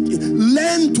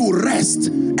learn to rest.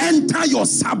 Enter your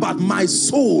Sabbath, my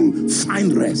soul,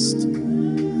 find rest.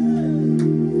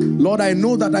 Lord, I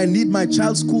know that I need my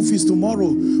child's school fees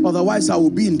tomorrow, otherwise I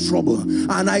will be in trouble.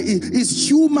 And it's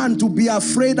human to be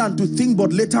afraid and to think,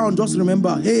 but later on just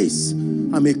remember, hey,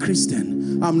 I'm a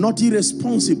Christian. I'm not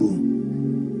irresponsible.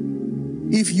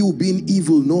 If you, being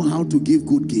evil, know how to give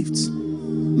good gifts.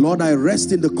 Lord, I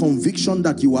rest in the conviction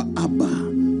that you are Abba,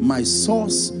 my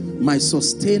source, my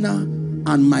sustainer,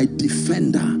 and my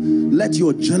defender. Let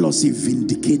your jealousy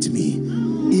vindicate me,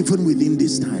 even within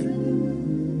this time.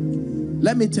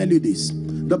 Let me tell you this.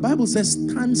 The Bible says,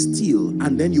 stand still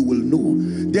and then you will know.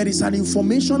 There is an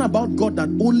information about God that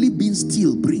only being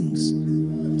still brings.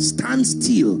 Stand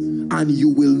still and you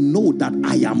will know that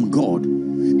I am God.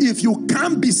 If you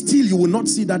can't be still, you will not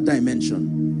see that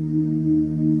dimension.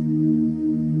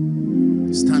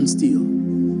 Stand still.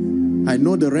 I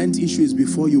know the rent issue is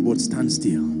before you, but stand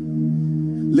still.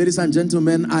 Ladies and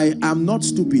gentlemen, I am not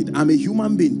stupid. I'm a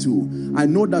human being too. I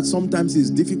know that sometimes it's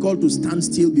difficult to stand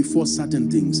still before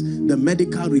certain things. The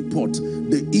medical report,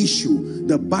 the issue,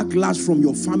 the backlash from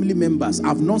your family members.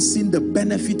 I've not seen the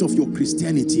benefit of your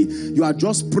Christianity. You are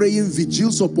just praying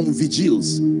vigils upon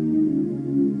vigils.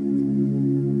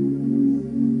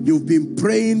 You've been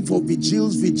praying for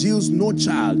vigils, no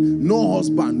child, no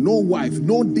husband, no wife,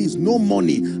 no this, no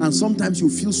money. And sometimes you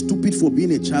feel stupid for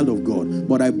being a child of God.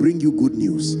 But I bring you good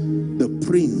news. The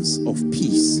Prince of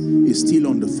Peace is still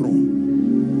on the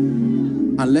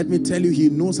throne. And let me tell you, he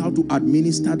knows how to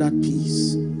administer that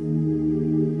peace.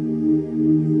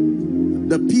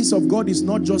 The peace of God is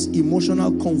not just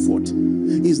emotional comfort.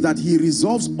 It's that he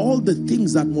resolves all the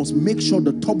things that must make sure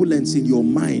the turbulence in your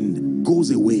mind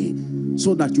goes away,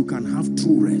 so that you can have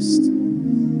true rest.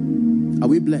 Are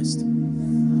we blessed?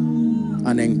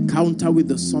 An encounter with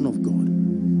the Son of God.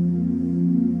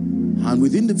 And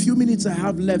within the few minutes I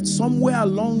have left, somewhere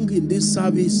along in this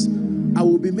service, I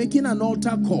will be making an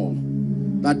altar call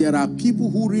that there are people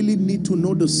who really need to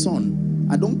know the Son.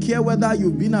 I don't care whether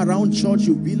you've been around church,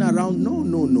 you've been around, no.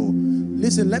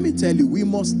 Listen, let me tell you, we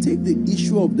must take the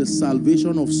issue of the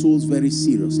salvation of souls very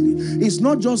seriously. It's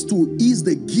not just to ease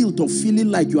the guilt of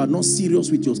feeling like you are not serious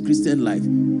with your Christian life.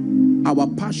 Our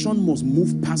passion must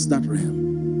move past that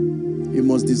realm. We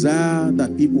must desire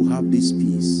that people have this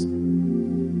peace.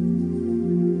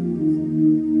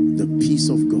 The peace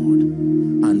of God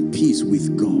and peace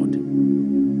with God.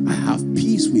 I have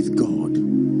peace with God.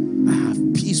 I have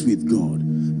peace with God.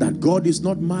 That God is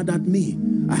not mad at me.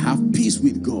 I have peace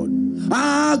with God.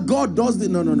 God does the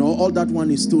no. All that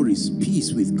one is stories.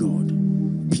 Peace with God.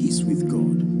 Peace with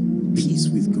God. peace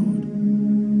with God.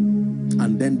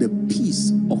 And then the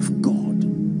peace of God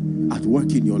at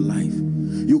work in your life.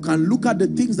 You can look at the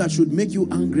things that should make you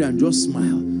angry and just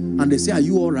smile. And they say, are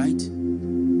you all right?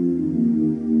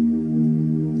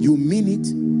 You mean it?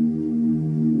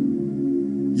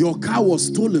 Your car was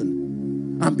stolen.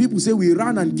 And people say, we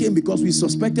ran and came because we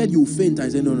suspected you faint. I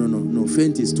say, no,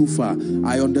 faint is too far.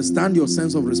 I understand your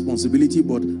sense of responsibility,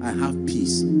 but I have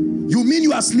peace. You mean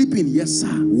you are sleeping? Yes, sir.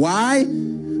 Why?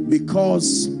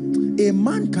 Because a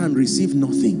man can receive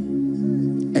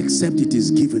nothing except it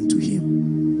is given to him.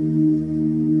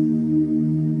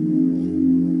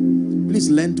 Please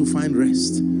learn to find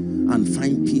rest and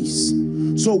find peace.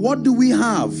 So what do we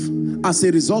have as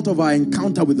a result of our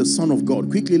encounter with the Son of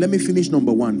God? Quickly, let me finish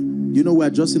number one. You know, we're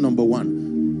just in number one.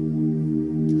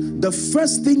 The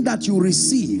first thing that you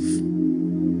receive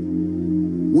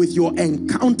with your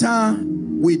encounter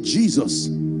with Jesus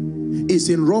is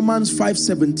in Romans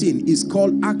 5:17. Is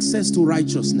called access to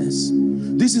righteousness.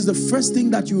 This is the first thing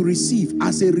that you receive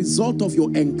as a result of your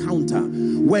encounter.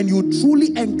 When you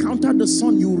truly encounter the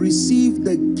Son, you receive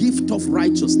the gift of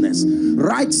righteousness,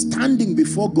 right standing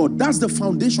before God. That's the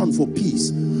foundation for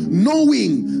peace.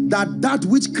 Knowing that that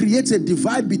which creates a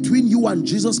divide between you and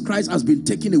Jesus Christ has been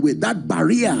taken away. That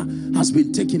barrier has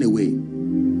been taken away.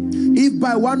 If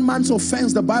by one man's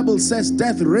offense, the Bible says,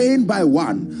 death reigned by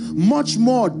one, much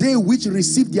more they which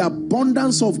receive the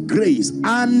abundance of grace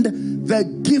and the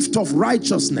gift of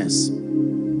righteousness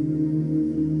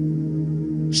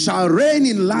shall reign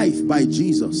in life by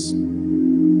Jesus.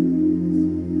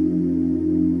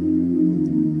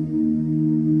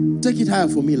 Take it higher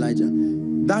for me, Elijah.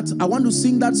 That I want to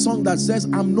sing that song that says,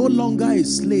 I'm no longer a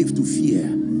slave to fear.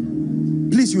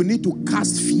 Please, you need to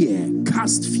cast fear,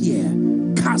 cast fear,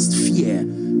 cast fear,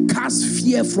 cast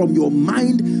fear from your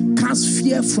mind, cast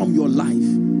fear from your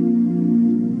life.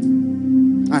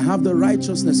 I have the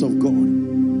righteousness of God,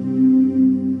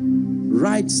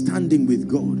 right standing with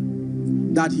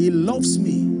God, that he loves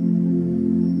me.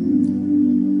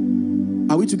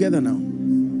 Are we together now?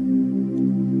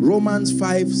 Romans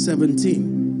 5:17.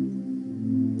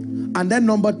 And then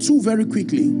number two, very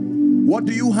quickly, what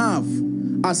do you have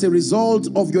as a result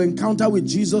of your encounter with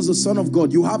Jesus, the Son of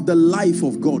God? You have the life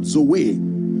of God, Zoe,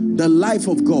 the life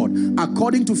of God,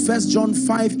 according to 1 John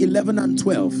 5:11 and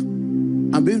 12.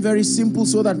 I'm being very simple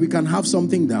so that we can have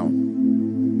something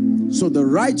down. So the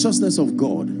righteousness of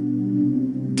God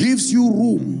gives you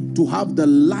room to have the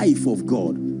life of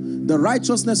God. The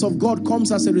righteousness of God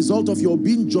comes as a result of your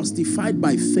being justified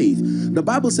by faith. The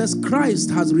Bible says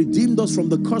Christ has redeemed us from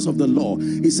the curse of the law.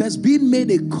 It says, being made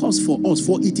a curse for us,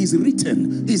 for it is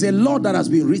written, is a law that has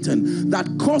been written, that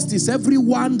cursed is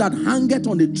everyone that hangeth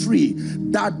on a tree.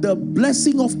 That the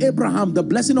blessing of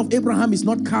Abraham is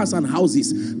not cars and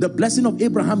houses. The blessing of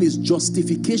Abraham is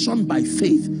justification by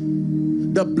faith.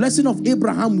 The blessing of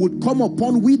Abraham would come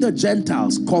upon we the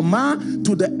Gentiles, to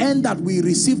the end that we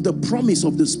receive the promise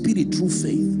of the Spirit through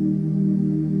faith.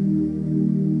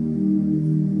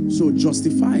 So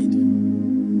justified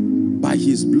by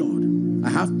his blood, I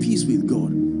have peace with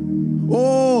God.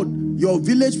 Oh, your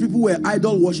village people were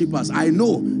idol worshippers. I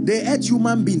know. They ate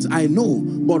human beings. I know.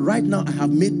 But right now I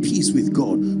have made peace with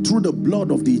God through the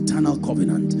blood of the eternal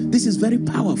covenant. This is very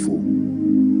powerful.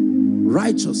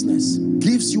 Righteousness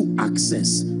gives you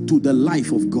access to the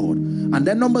life of God. And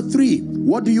then number three,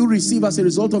 what do you receive as a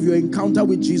result of your encounter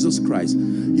with Jesus Christ?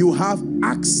 You have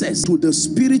access to the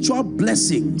spiritual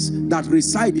blessings that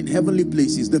reside in heavenly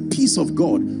places, the peace of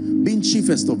God being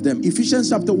chiefest of them. Ephesians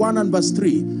chapter 1 and verse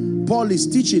 3. Paul is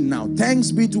teaching now.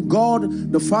 Thanks be to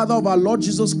God, the Father of our Lord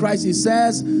Jesus Christ. He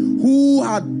says, who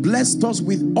had blessed us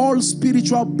with all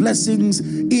spiritual blessings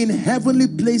in heavenly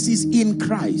places in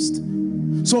Christ.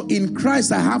 So in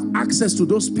Christ, I have access to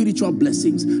those spiritual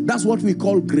blessings. That's what we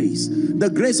call grace. The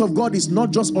grace of God is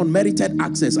not just unmerited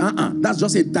access. That's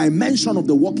just a dimension of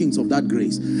the workings of that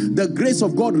grace. The grace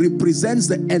of God represents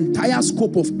the entire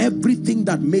scope of everything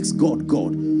that makes God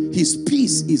God. His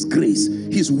peace is grace.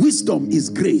 His wisdom is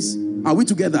grace. Are we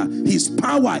together? His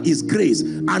power is grace.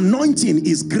 Anointing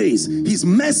is grace. His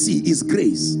mercy is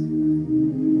grace.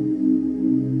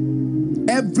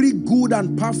 Every good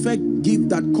and perfect gift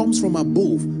that comes from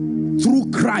above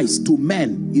through Christ to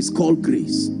men is called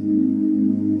grace.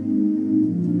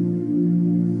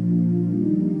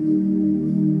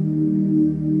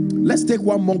 Let's take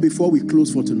one more before we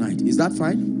close for tonight. Is that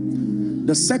fine?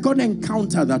 The second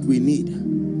encounter that we need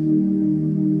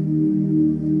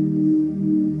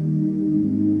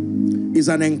is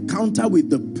an encounter with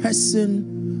the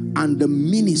person and the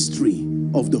ministry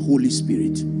of the Holy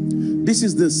Spirit. This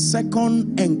is the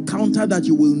second encounter that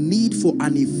you will need for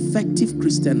an effective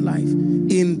Christian life.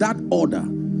 In that order,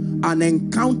 an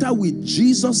encounter with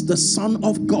Jesus, the Son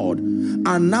of God,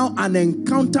 and now an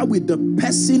encounter with the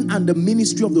person and the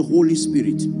ministry of the Holy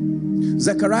Spirit.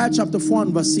 Zechariah chapter 4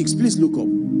 and verse 6. Please look up.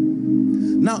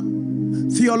 Now,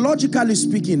 theologically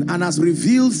speaking, and as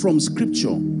revealed from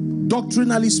Scripture,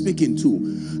 doctrinally speaking too,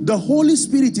 the Holy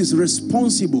Spirit is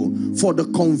responsible for the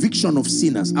conviction of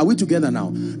sinners. Are we together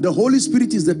now? The Holy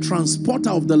Spirit is the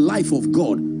transporter of the life of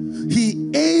God.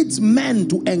 He aids men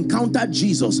to encounter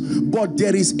Jesus, but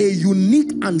there is a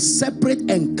unique and separate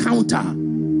encounter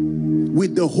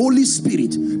with the Holy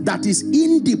Spirit that is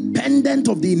independent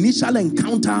of the initial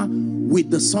encounter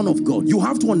with the Son of God. You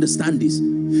have to understand this.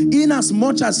 In as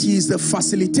much as he is the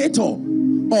facilitator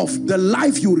of the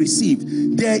life you receive,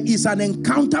 there is an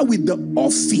encounter with the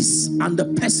office and the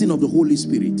person of the Holy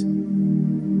Spirit.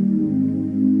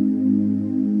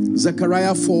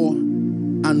 Zechariah 4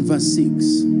 and verse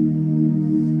 6.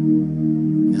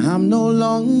 I'm no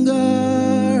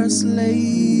longer a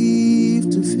slave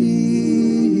to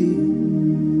fear.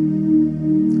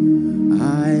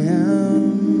 I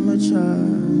am a child.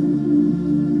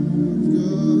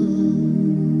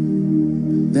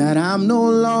 That I'm no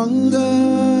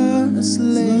longer a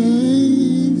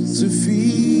slave to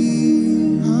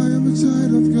fear. I am a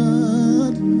child of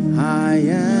God. I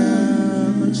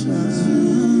am a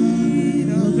child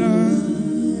of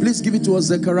God. Please give it to us,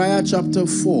 Zechariah chapter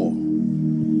 4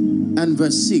 and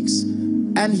verse 6.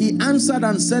 And he answered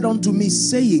and said unto me,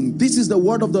 saying, this is the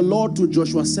word of the Lord to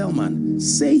Joshua Selman,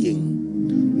 saying,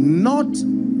 not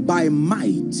by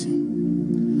might,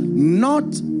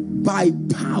 not by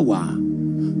power,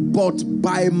 but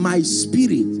by my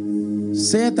spirit,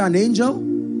 saith an angel,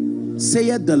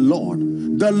 saith the Lord.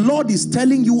 The Lord is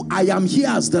telling you, I am here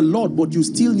as the Lord, but you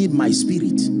still need my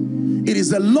spirit. It is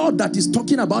the Lord that is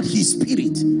talking about his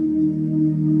spirit.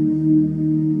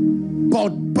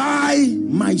 But by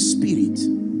my spirit.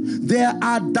 There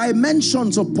are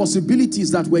dimensions of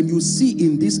possibilities that when you see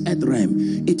in this earth realm,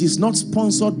 it is not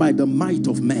sponsored by the might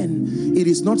of men. It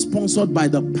is not sponsored by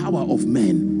the power of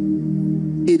men.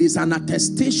 It is an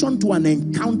attestation to an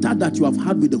encounter that you have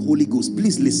had with the Holy Ghost.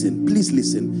 Please listen. Please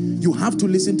listen. You have to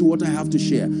listen to what I have to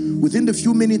share within the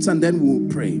few minutes, and then we'll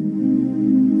pray.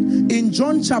 In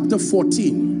John chapter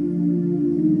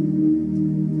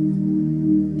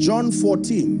 14, John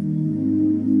 14,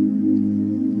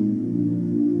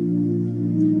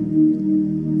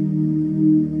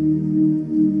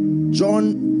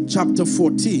 John chapter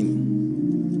 14.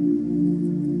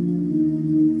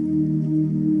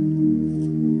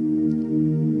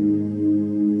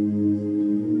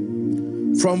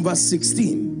 From verse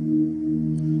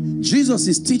 16, Jesus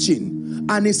is teaching,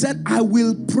 and he said, I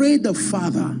will pray the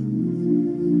Father,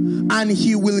 and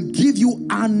he will give you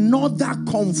another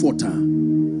comforter.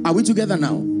 Are we together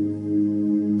now?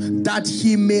 That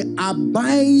he may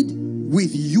abide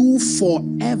with you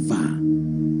forever.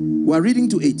 We're reading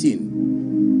to 18.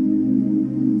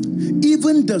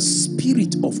 Even the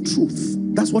Spirit of truth.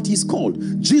 That's what he's called.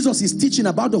 Jesus is teaching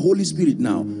about the Holy Spirit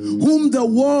now, whom the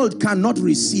world cannot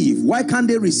receive. Why can't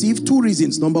they receive? Two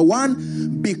reasons. Number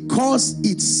one, because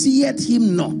it seeth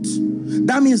him not.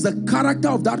 That means the character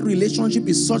of that relationship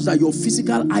is such that your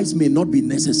physical eyes may not be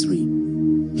necessary.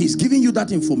 He's giving you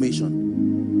that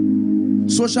information.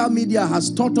 Social media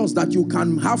has taught us that you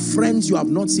can have friends you have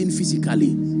not seen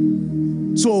physically.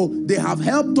 So they have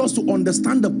helped us to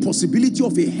understand the possibility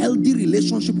of a healthy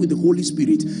relationship with the Holy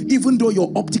Spirit, even though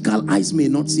your optical eyes may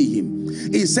not see him.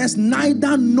 It says,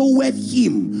 neither knoweth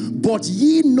him, but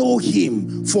ye know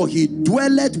him, for he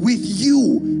dwelleth with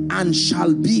you and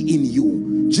shall be in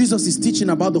you. Jesus is teaching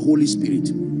about the Holy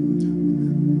Spirit.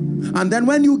 And then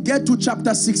when you get to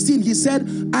chapter 16, he said,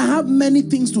 I have many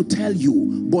things to tell you,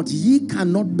 but ye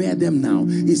cannot bear them now.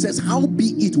 He says,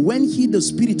 howbeit when he, the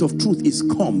Spirit of truth, is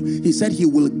come, he said he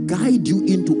will guide you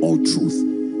into all truth.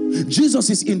 Jesus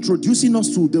is introducing us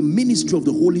to the ministry of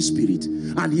the Holy Spirit,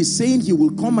 and he's saying he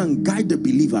will come and guide the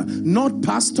believer. Not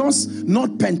pastors,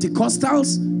 not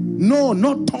Pentecostals, no,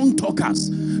 not tongue talkers.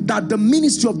 That the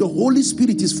ministry of the Holy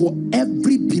Spirit is for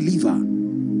every believer.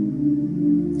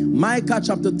 Micah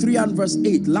chapter 3 and verse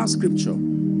 8, last scripture.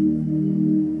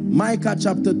 Micah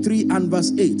chapter 3 and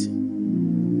verse 8.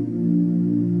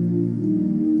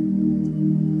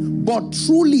 But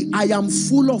truly I am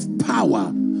full of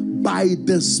power by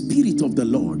the Spirit of the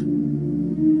Lord.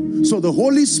 So the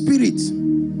Holy Spirit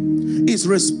is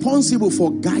responsible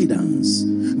for guidance.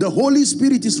 The Holy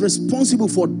Spirit is responsible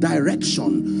for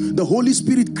direction. The Holy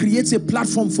Spirit creates a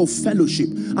platform for fellowship,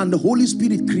 and the Holy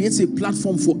Spirit creates a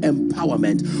platform for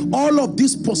empowerment. All of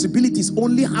these possibilities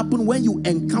only happen when you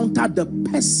encounter the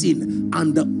person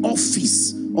and the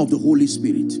office of the Holy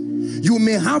Spirit. You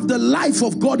may have the life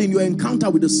of God in your encounter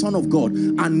with the Son of God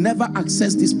and never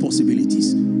access these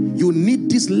possibilities. You need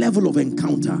this level of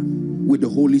encounter with the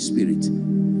Holy Spirit.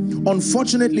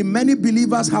 Unfortunately, many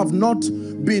believers have not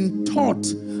been taught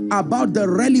about the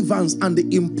relevance and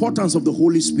the importance of the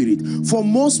Holy Spirit. For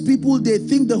most people, they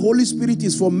think the Holy Spirit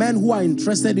is for men who are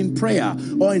interested in prayer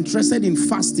or interested in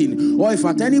fasting, or if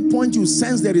at any point you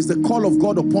sense there is the call of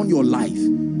God upon your life.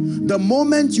 The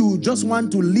moment you just want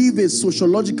to live a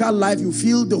sociological life, you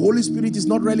feel the Holy Spirit is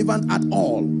not relevant at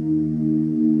all.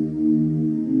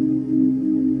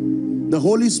 The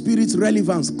Holy Spirit's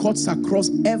relevance cuts across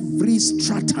every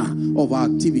strata of our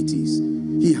activities.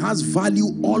 He has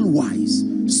value all-wise,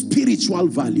 spiritual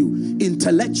value,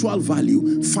 intellectual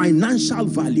value, financial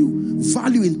value,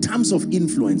 value in terms of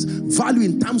influence, value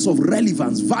in terms of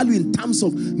relevance, value in terms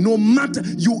of no matter,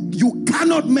 you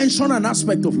cannot mention an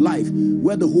aspect of life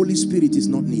where the Holy Spirit is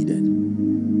not needed.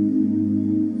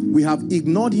 We have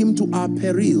ignored him to our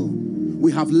peril.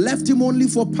 We have left him only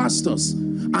for pastors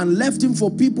and left him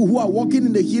for people who are working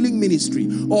in the healing ministry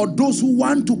or those who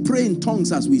want to pray in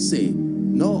tongues, as we say.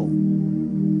 No.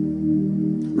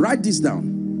 Write this down.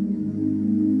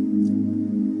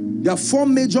 There are 4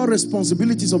 major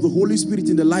responsibilities of the Holy Spirit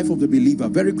in the life of the believer.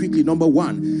 Very quickly. Number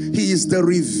 1, he is the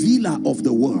revealer of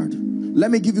the word.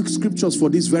 Let me give you scriptures for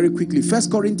this very quickly.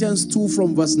 1 Corinthians 2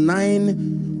 from verse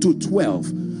 9 to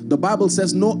 12. The Bible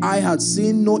says, no eye has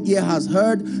seen, no ear has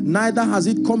heard, neither has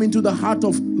it come into the heart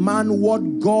of man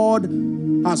what God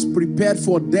has prepared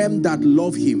for them that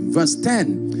love him. Verse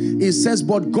 10, it says,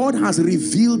 but God has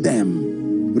revealed them.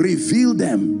 Revealed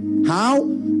them. How?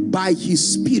 By his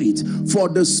Spirit. For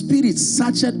the Spirit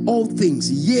searcheth all things,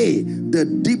 yea, the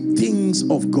deep things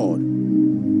of God.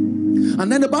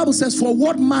 And then the Bible says, for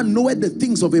what man knoweth the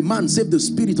things of a man save the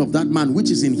spirit of that man which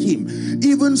is in him?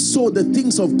 Even so the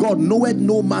things of God knoweth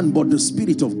no man but the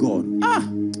Spirit of God.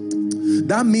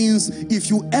 That means if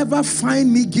you ever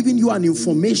find me giving you an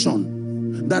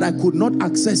information that I could not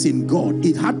access in God,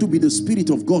 it had to be the Spirit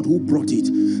of God who brought it.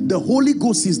 The Holy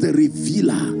Ghost is the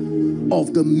revealer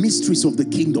of the mysteries of the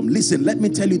kingdom. Listen, let me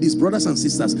tell you this, brothers and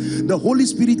sisters. The Holy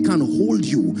Spirit can hold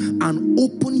you and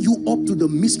open you up to the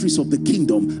mysteries of the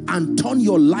kingdom and turn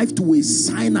your life to a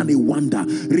sign and a wonder,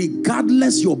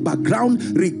 regardless your background,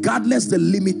 regardless the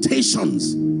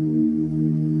limitations.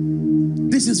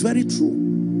 This is very true.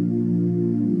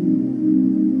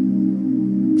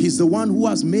 He's the one who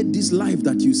has made this life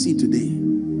that you see today.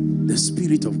 The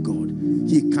Spirit of God.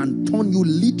 He can turn you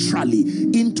literally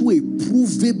into a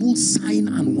provable sign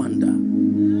and wonder.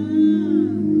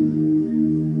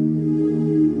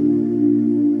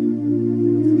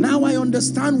 Now I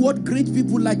understand what great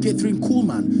people like Catherine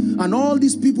Kuhlman and all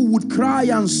these people would cry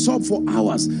and sob for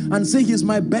hours and say, he's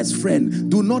my best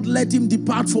friend. Do not let him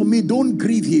depart from me. Don't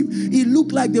grieve him. It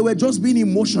looked like they were just being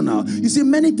emotional. You see,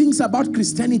 many things about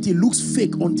Christianity looks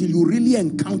fake until you really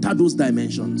encounter those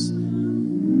dimensions.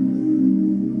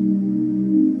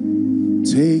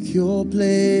 Take your place,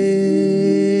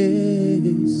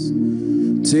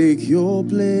 take your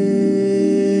place.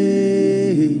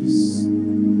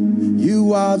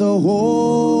 You are the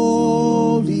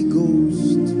Holy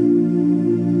Ghost,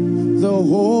 the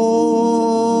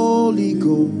Holy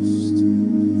Ghost.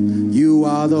 You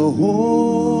are the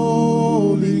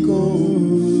Holy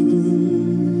Ghost,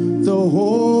 the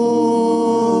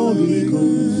Holy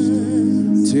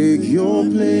Ghost. Take your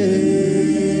place.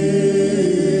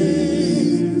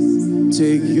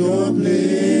 Take your place.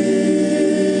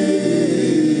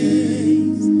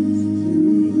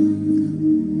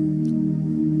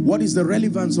 What is the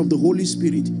relevance of the Holy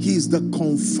Spirit? He is the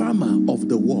confirmer of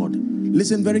the word.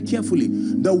 Listen very carefully.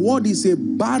 The word is a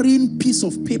barren piece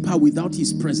of paper without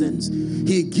his presence.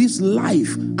 He gives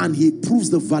life and he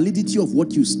proves the validity of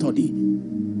what you study.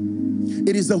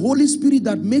 It is the Holy Spirit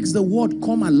that makes the word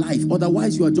come alive.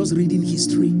 Otherwise, you are just reading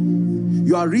history.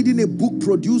 You are reading a book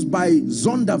produced by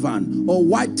Zondervan or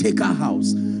Whitaker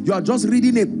House. You are just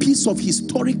reading a piece of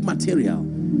historic material.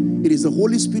 It is the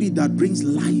Holy Spirit that brings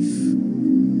life,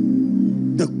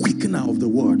 the quickener of the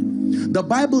word. The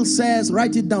Bible says,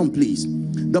 write it down please.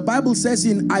 The Bible says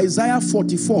in Isaiah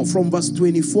 44 from verse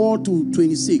 24 to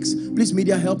 26. Please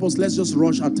media help us. Let's just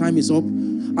rush. Our time is up.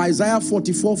 Isaiah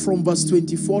 44 from verse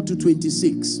 24 to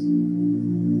 26.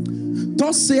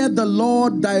 Thus saith the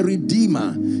Lord thy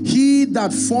Redeemer, he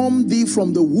that formed thee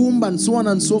from the womb, and so on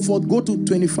and so forth. Go to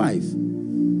 25.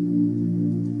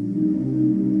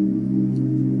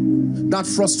 That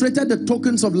frustrated the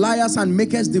tokens of liars and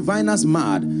maketh diviners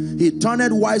mad. He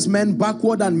turneth wise men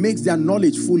backward and makes their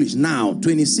knowledge foolish. Now,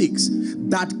 26.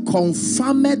 That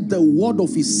confirmed the word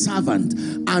of his servant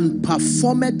and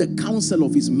performed the counsel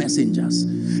of his messengers.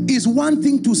 Is one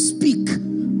thing to speak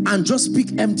and just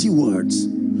speak empty words,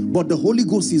 but the Holy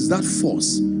Ghost is that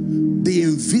force, the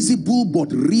invisible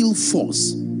but real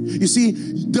force. You see,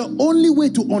 the only way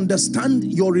to understand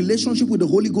your relationship with the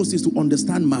Holy Ghost is to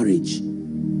understand marriage.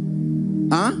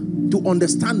 To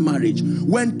understand marriage.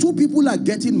 When two people are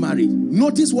getting married,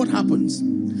 notice what happens.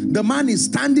 The man is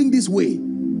standing this way.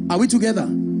 Are we together?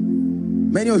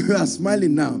 Many of you are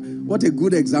smiling now. What a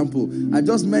good example. I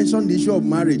just mentioned the issue of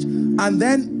marriage. And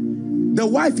then the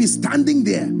wife is standing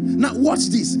there. Now watch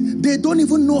this. They don't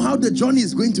even know how the journey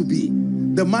is going to be.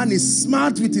 The man is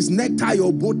smart with his necktie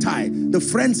or bow tie. The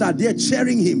friends are there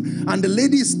cheering him. And the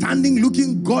lady is standing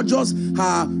looking gorgeous.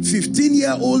 Her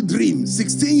 15-year-old dream,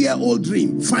 16-year-old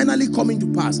dream, finally coming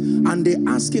to pass. And they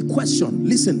ask a question.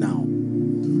 Listen now.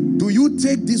 Do you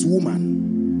take this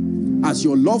woman as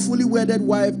your lawfully wedded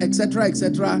wife, etc.,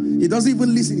 etc.? He doesn't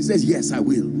even listen. He says, yes, I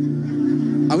will.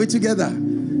 Are we together?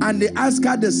 And they ask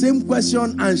her the same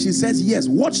question and she says, yes.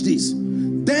 Watch this.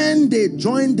 Then they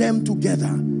join them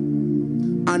together.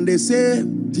 And they say,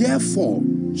 therefore,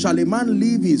 shall a man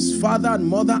leave his father and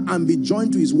mother and be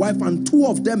joined to his wife, and two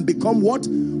of them become what?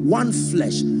 One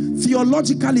flesh.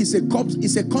 Theologically, it's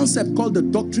a concept called the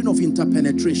doctrine of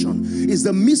interpenetration. It's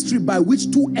the mystery by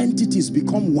which two entities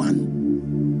become one.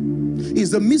 It's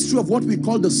the mystery of what we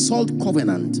call the salt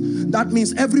covenant. That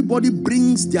means everybody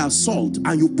brings their salt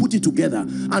and you put it together.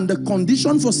 And the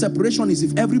condition for separation is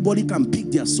if everybody can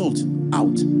pick their salt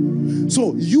out.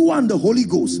 So you and the Holy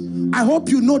Ghost, I hope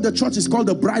you know the church is called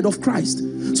the bride of Christ.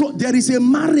 So there is a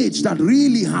marriage that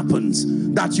really happens,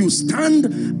 that you stand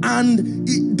and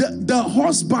the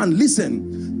husband,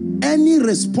 listen, any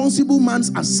responsible man's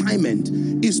assignment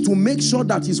is to make sure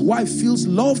that his wife feels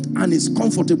loved and is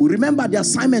comfortable. Remember, the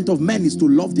assignment of men is to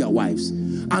love their wives,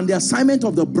 and the assignment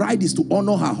of the bride is to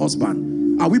honor her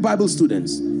husband. Are we Bible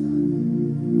students?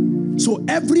 So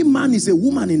every man is a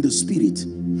woman in the spirit.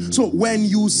 So when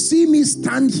you see me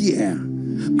stand here,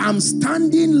 I'm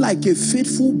standing like a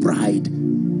faithful bride.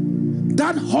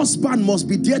 That husband must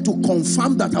be there to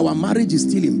confirm that our marriage is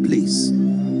still in place.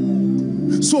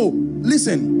 So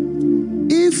listen,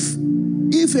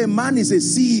 if a man is a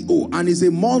CEO and is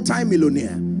a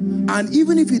multi-millionaire, and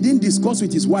even if he didn't discuss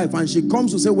with his wife and she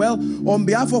comes to say, well, on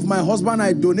behalf of my husband,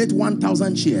 I donate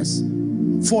 1,000 shares.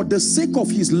 For the sake of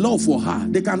his love for her,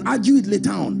 they can argue it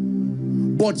later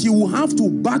on. But you will have to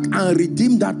back and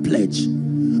redeem that pledge.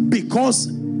 Because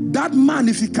that man,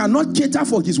 if he cannot cater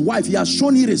for his wife, he has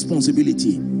shown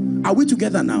irresponsibility. Are we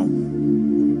together now?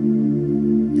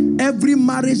 Every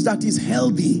marriage that is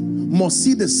healthy must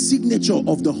see the signature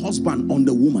of the husband on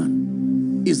the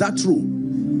woman. Is that true?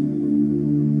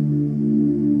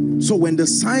 So when the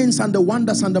signs and the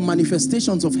wonders and the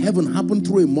manifestations of heaven happen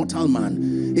through a mortal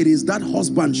man, it is that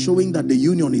husband showing that the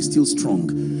union is still strong.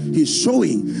 He's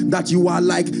showing that you are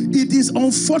like, it is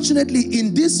unfortunately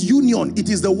in this union, it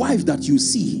is the wife that you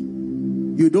see.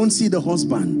 You don't see the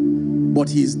husband, but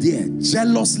he is there,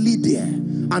 jealously there.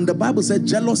 And the Bible said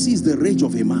jealousy is the rage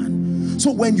of a man.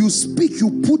 So when you speak,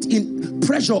 you put in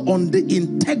pressure on the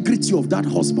integrity of that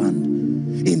husband.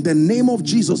 In the name of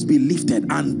Jesus, be lifted.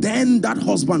 And then that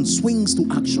husband swings to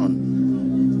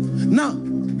action. Now,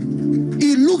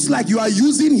 it looks like you are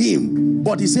using him,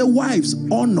 but he said, wives,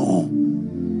 honor.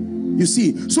 You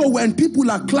see, so when people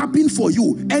are clapping for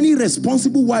you, any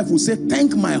responsible wife will say,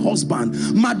 thank my husband.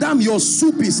 Madam, your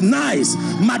soup is nice.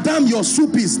 Madam, your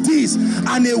soup is this.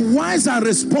 And a wise and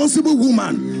responsible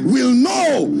woman will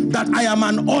know that I am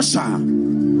an usher.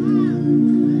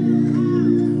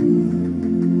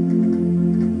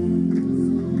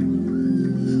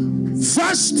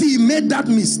 Vashti made that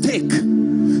mistake.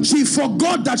 She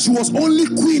forgot that she was only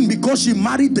queen because she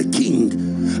married the king.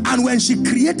 And when she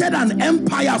created an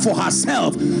empire for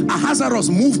herself, Ahasuerus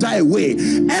moved her away.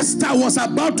 Esther was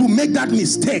about to make that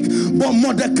mistake, but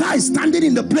Mordecai, standing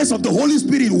in the place of the Holy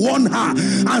Spirit, warned her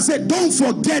and said, don't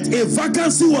forget, a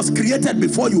vacancy was created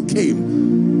before you came.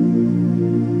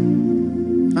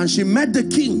 And she met the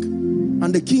king,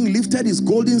 and the king lifted his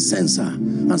golden censer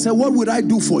and said, what would I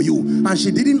do for you? And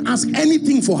she didn't ask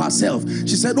anything for herself.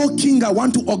 She said, oh king, I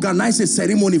want to organize a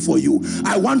ceremony for you.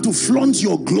 I want to flaunt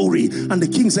your glory. And the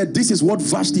king said, this is what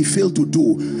Vashti failed to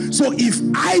do. So if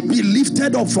I be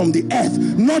lifted up from the earth,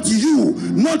 not you,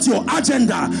 not your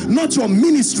agenda, not your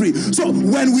ministry. So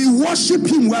when we worship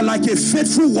him, we're like a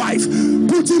faithful wife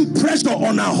putting pressure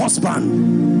on our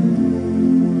husband.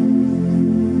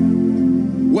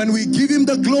 When we give him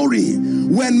the glory,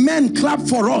 when men clap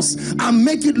for us and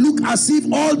make it look as if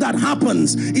all that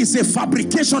happens is a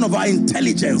fabrication of our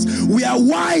intelligence, we are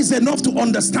wise enough to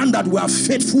understand that we are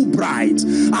faithful brides,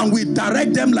 and we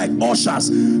direct them like ushers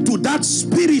to that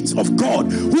Spirit of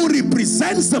God who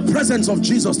represents the presence of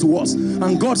Jesus to us.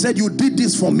 And God said, you did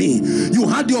this for me. You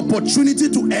had the opportunity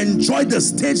to enjoy the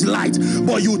stage light,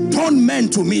 but you turned men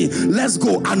to me. Let's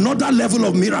go. Another level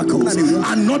of miracles,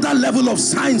 another level of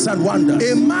signs and wonders.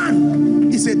 A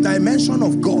man is a dimension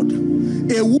of God.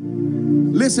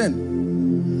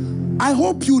 Listen, I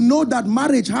hope you know that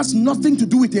marriage has nothing to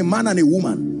do with a man and a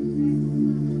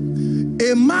woman.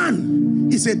 A man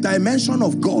is a dimension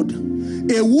of God.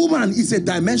 A woman is a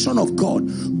dimension of God.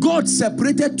 God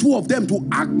separated two of them to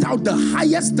act out the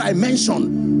highest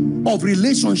dimension of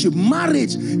relationship.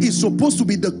 Marriage is supposed to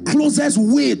be the closest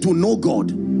way to know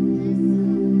God.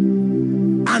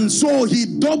 And so he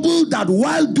doubled that.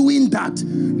 While doing that,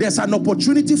 there's an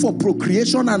opportunity for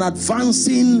procreation and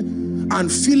advancing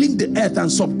and filling the earth and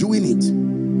subduing it.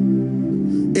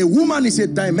 A woman is a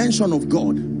dimension of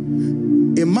God.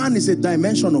 A man is a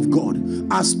dimension of God.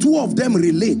 As two of them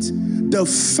relate, the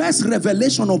first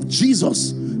revelation of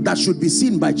Jesus that should be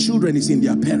seen by children is in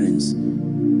their parents.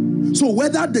 So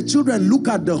whether the children look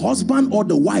at the husband or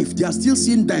the wife, they are still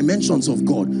seeing dimensions of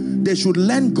God. They should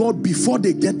learn God before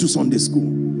they get to Sunday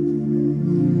school.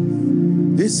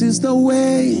 This is the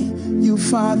way you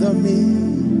father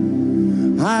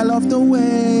me. I love the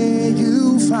way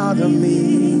you father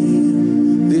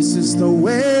me. This is the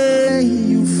way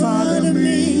you father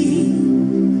me.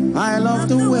 I love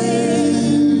the way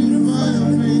you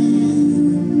father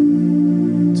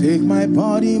me. Take my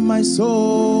body, my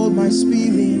soul, my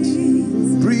spirit.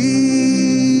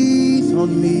 Breathe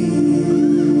on me.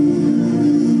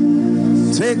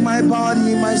 Take my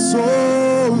body, my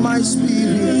soul, my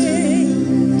spirit.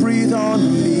 Breathe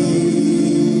on me.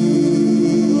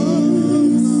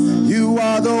 You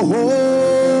are the Holy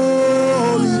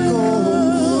Ghost.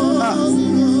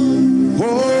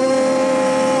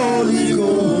 Holy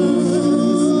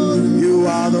Ghost. You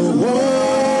are the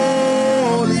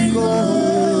Holy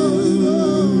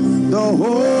Ghost. The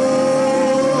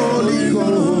Holy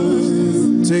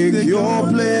Ghost. Take your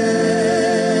place.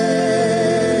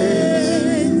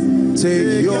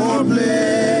 Take your place.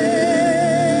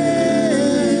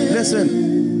 Listen,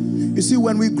 you see,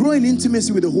 when we grow in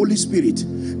intimacy with the Holy Spirit,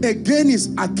 again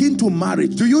is akin to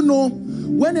marriage. Do you know,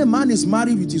 when a man is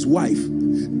married with his wife,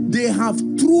 they have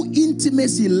through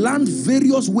intimacy learned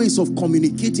various ways of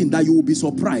communicating that you will be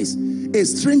surprised. A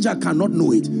stranger cannot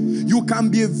know it. You can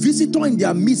be a visitor in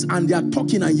their midst and they are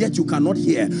talking and yet you cannot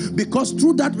hear, because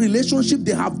through that relationship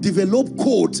they have developed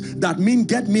codes that mean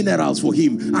get minerals for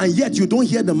him, and yet you don't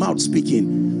hear the mouth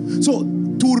speaking. So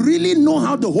to really know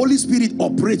how the Holy Spirit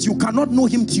operates, you cannot know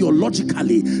him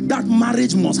theologically. That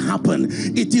marriage must happen.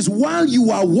 It is while you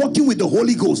are walking with the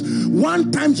Holy Ghost.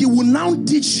 One time he will now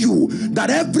teach you that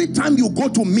every time you go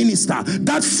to minister,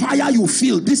 that fire you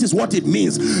feel, this is what it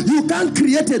means. You can't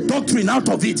create a doctrine out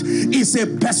of it. It's a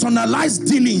personalized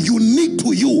dealing, unique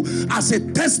to you, as a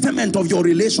testament of your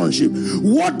relationship.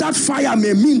 What that fire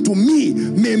may mean to me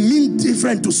may mean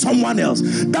different to someone else.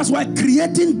 That's why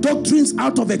creating doctrines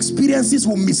out of experiences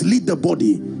will mislead the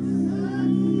body.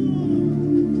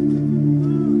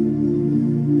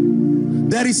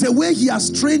 There is a way he has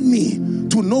trained me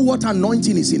to know what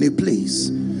anointing is in a place.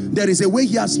 There is a way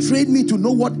he has trained me to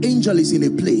know what angel is in a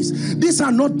place. These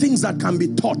are not things that can be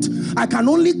taught. I can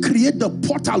only create the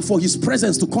portal for his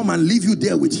presence to come and leave you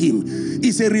there with him.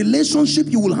 It's a relationship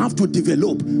you will have to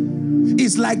develop.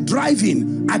 It's like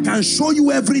driving. I can show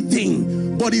you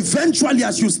everything, but eventually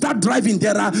as you start driving,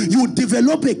 you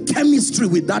develop a chemistry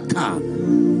with that car.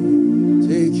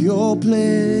 Take your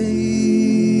place.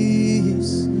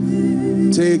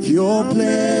 Take your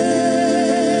place.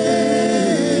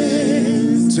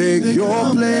 Take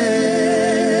your place.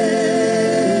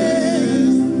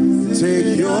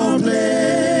 Take your place.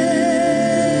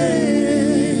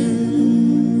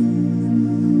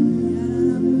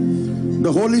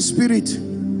 The Holy Spirit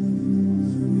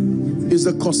is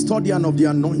the custodian of the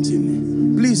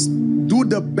anointing. Please do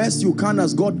the best you can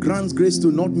as God grants grace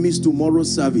to not miss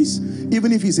tomorrow's service.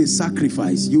 Even if it's a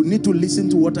sacrifice, you need to listen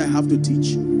to what I have to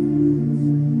teach.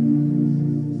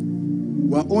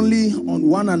 We're only on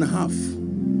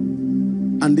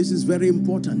 1.5. And this is very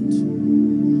important.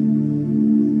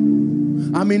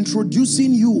 I'm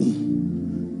introducing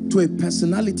you to a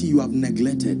personality you have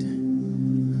neglected.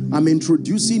 I'm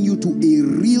introducing you to a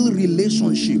real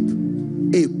relationship,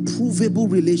 a provable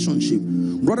relationship.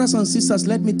 Brothers and sisters,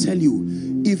 let me tell you,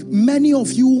 if many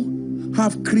of you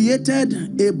have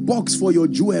created a box for your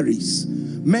jewelries,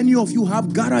 many of you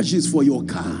have garages for your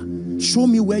car, show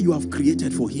me where you have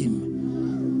created for him.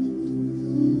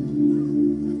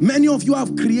 Many of you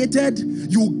have created,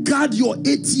 you guard your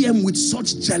ATM with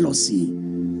such jealousy.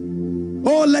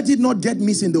 Oh, let it not get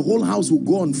missing, the whole house will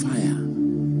go on fire.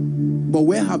 But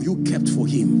where have you kept for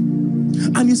him?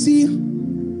 And you see,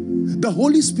 the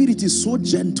Holy Spirit is so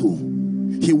gentle.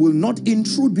 He will not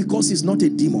intrude because he's not a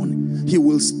demon. He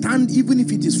will stand even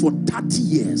if it is for 30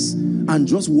 years and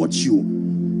just watch you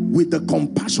with the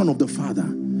compassion of the Father.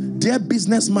 Dear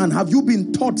businessman, have you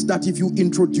been taught that if you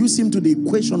introduce him to the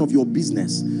equation of your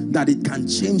business, that it can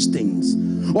change things?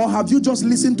 Or have you just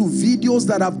listened to videos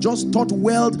that have just taught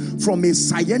wealth from a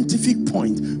scientific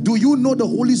point? Do you know the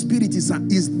Holy Spirit is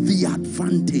the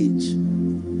advantage?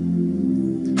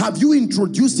 Have you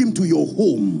introduced him to your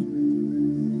home?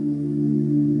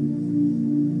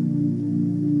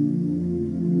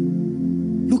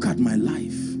 Look at my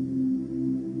life.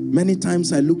 Many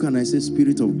times I look and I say,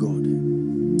 Spirit of God,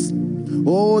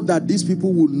 oh, that these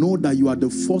people would know that you are the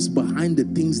force behind the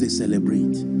things they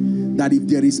celebrate. That if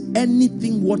there is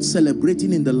anything worth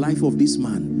celebrating in the life of this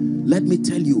man, let me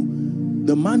tell you,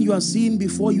 the man you are seeing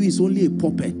before you is only a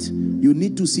puppet. You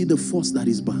need to see the force that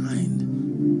is behind.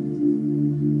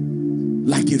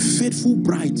 Like a faithful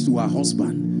bride to her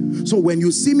husband. So when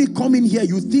you see me coming here,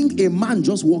 you think a man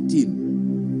just walked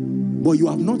in, but you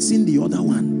have not seen the other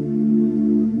one.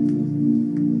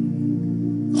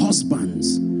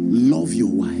 Husbands, love your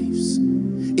wives.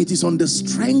 It is on the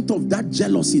strength of that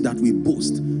jealousy that we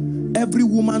boast. Every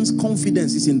woman's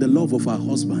confidence is in the love of her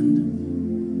husband.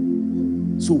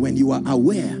 So when you are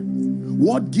aware,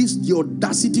 what gives the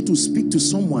audacity to speak to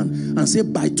someone and say,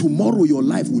 by tomorrow your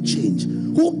life will change?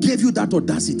 Who gave you that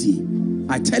audacity?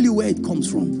 I tell you where it comes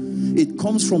from. It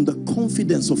comes from the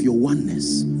confidence of your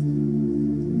oneness.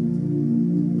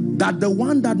 That the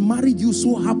one that married you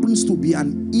so happens to be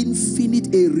an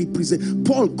infinite, a represent.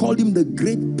 Paul called him the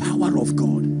great power of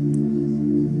God.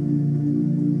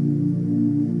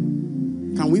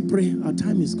 Can we pray? Our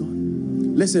time is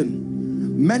gone. Listen,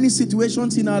 many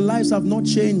situations in our lives have not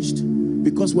changed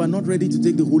because we are not ready to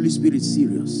take the Holy Spirit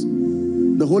serious.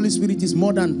 The Holy Spirit is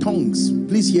more than tongues.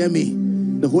 Please hear me.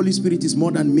 The Holy Spirit is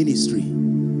more than ministry.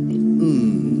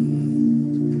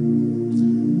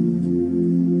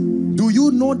 Do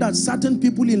you know that certain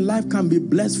people in life can be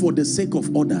blessed for the sake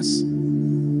of others?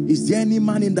 Is there any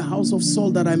man in the house of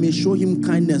Saul that I may show him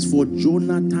kindness for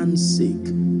Jonathan's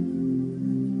sake?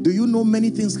 Do you know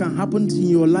many things can happen in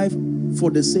your life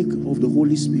for the sake of the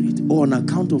Holy Spirit or on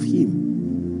account of him?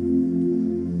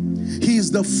 He is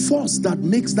the force that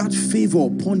makes that favor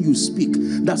upon you speak.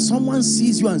 That someone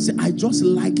sees you and says, I just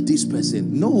like this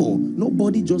person. No,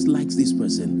 nobody just likes this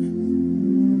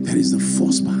person. There is the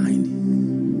force behind it.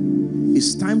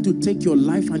 It's time to take your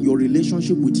life and your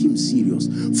relationship with him serious.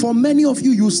 For many of you,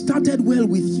 you started well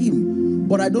with him,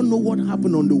 but I don't know what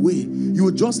happened on the way. You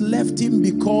just left him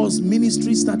because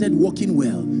ministry started working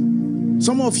well.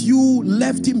 Some of you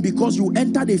left him because you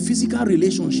entered a physical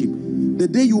relationship. The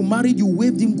day you married, you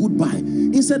waved him goodbye.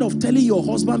 Instead of telling your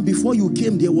husband before you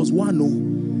came, there was one no.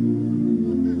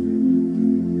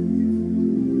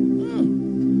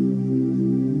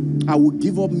 I would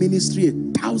give up ministry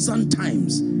 1,000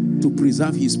 times to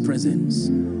preserve his presence.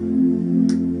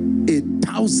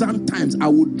 1,000 times. I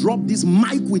would drop this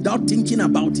mic without thinking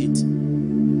about it.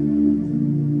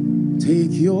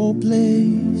 Take your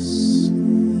place.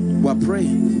 We're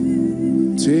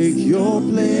praying. Take your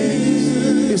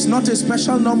place. It's not a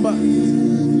special number.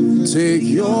 Take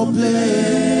your place.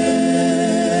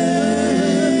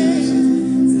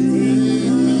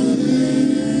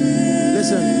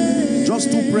 Listen, just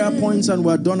 2 prayer points and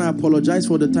we're done. I apologize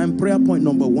for the time. Prayer point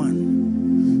number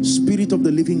 1. Spirit of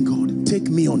the living God, take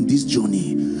me on this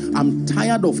journey. I'm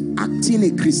tired of acting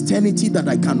a Christianity that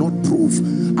I cannot prove.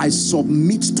 I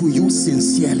submit to you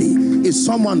sincerely. Is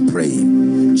someone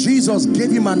praying? Jesus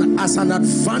gave him as an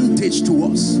advantage to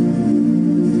us.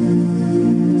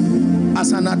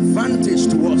 As an advantage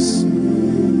to us.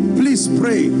 Please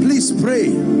pray. Please pray.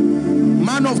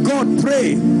 Man of God,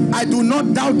 pray. I do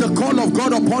not doubt the call of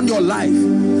God upon your life.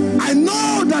 I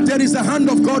know that there is the hand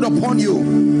of God upon you,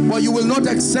 but you will not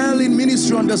excel in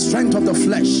ministry on the strength of the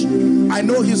flesh. I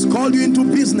know he's called you into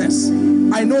business.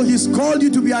 I know he's called you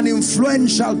to be an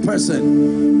influential person.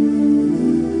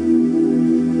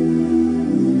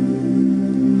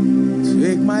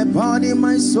 Take my body,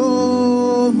 my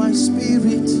soul, my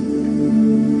spirit.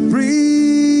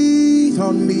 Breathe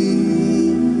on me.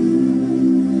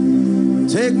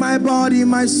 Take my body,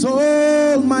 my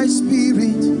soul, my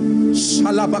spirit.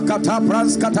 Shalabakata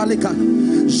branskatalika.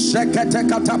 Shekete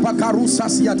katapakarusa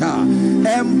siata.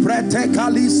 Emprete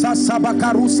kalisa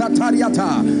sabakarusa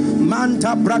tariata.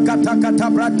 Manta brakata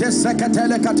katabrate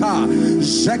seketele kata.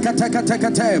 Shekete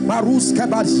kete baruske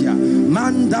basia.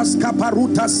 Mandas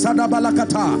kaparuta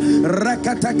sadabalakata.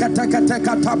 Rekete kete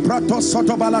katabrato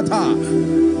sotobalata.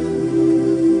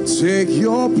 Take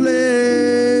your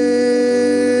place.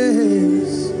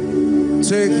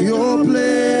 Take your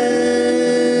place.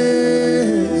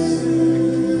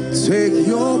 Take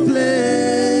your place.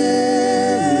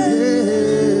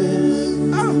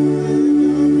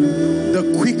 The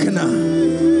quickener,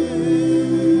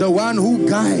 the one who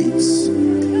guides,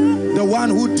 the one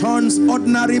who turns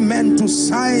ordinary men to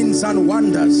signs and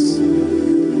wonders,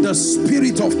 the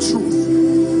Spirit of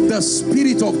truth, the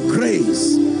Spirit of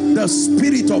grace, the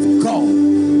Spirit of God,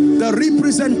 the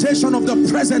representation of the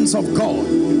presence of God.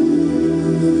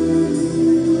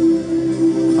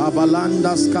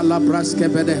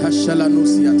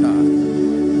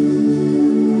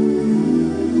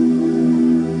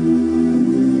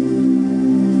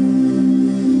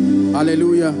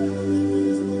 Hallelujah.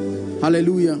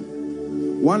 Hallelujah.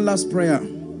 One last prayer.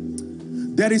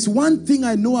 There is one thing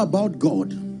I know about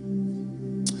God.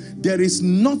 There is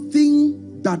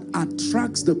nothing that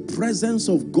attracts the presence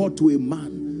of God to a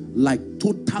man like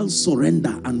total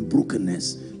surrender and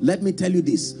brokenness. Let me tell you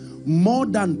this. More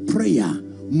than prayer,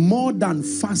 more than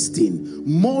fasting,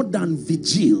 more than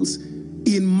vigils,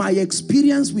 in my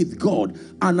experience with God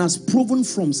and as proven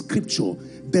from scripture,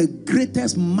 the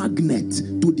greatest magnet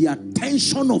to the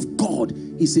attention of God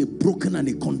is a broken and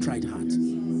a contrite heart.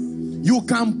 You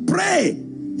can pray,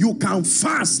 you can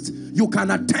fast, you can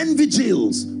attend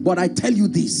vigils, but I tell you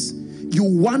this, you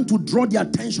want to draw the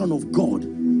attention of God,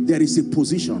 there is a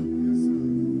position.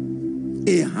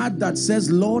 A heart that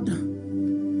says, Lord,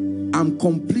 I'm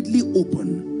completely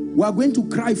open. We are going to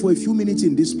cry for a few minutes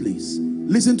in this place.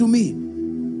 Listen to me.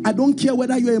 I don't care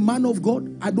whether you're a man of God.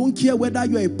 I don't care whether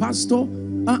you're a pastor.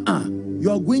 You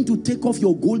are going to take off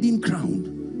your golden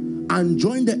crown and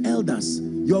join the elders.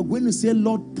 You're going to say,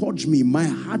 Lord, purge me. My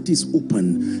heart is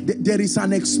open. There is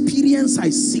an experience I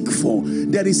seek for.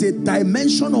 There is a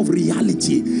dimension of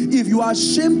reality. If you are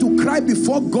ashamed to cry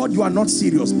before God, you are not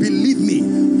serious. Believe me.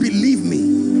 Believe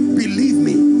me. Believe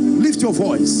me. Lift your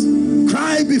voice.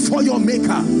 Cry before your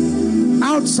maker.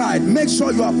 Outside, make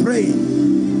sure you are praying.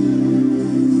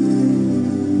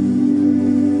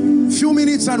 Few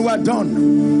minutes and we're done.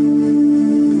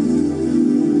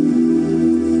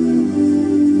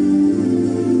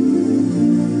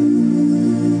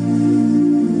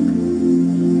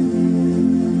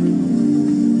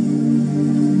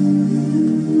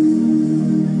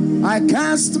 I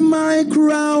cast my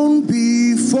crown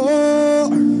before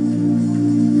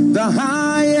the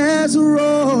highest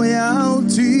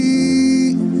royalty.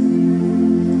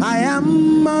 I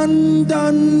am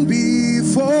undone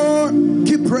before,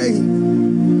 keep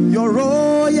praying, your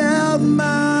royal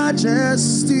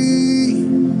majesty.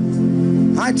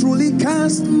 I truly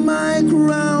cast my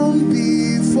crown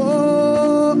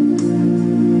before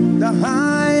the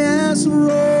highest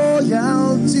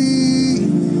royalty.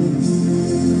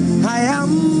 I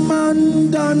am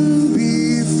undone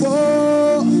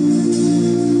before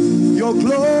your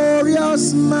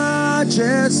glorious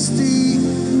majesty.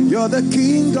 You're the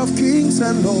King of kings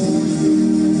and Lord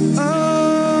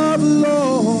of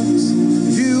lords.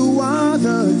 You are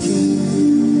the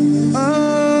King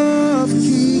of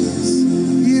kings.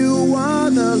 You are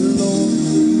the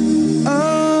Lord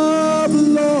of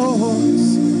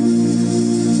lords.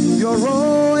 Your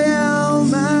royal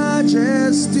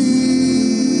majesty.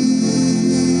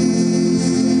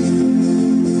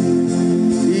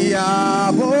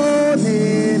 Yabone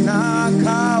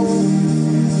nakao,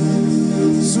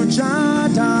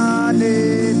 sujada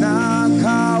ne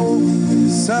nakao,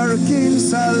 sarkin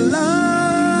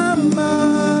salama,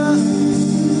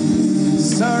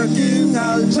 sarkin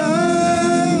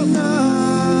aljana.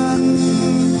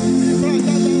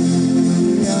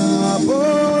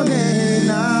 Yabone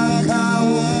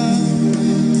nakao,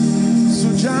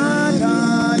 sujada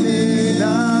ne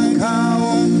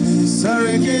nakao,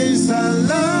 sarkin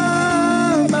salama.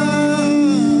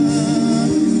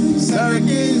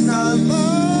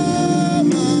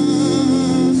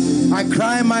 I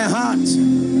cry my heart.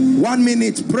 1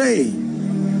 minute, pray.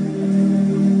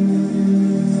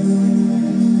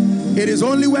 It is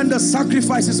only when the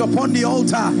sacrifice is upon the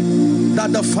altar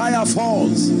that the fire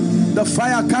falls. The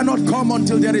fire cannot come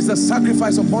until there is a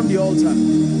sacrifice upon the altar.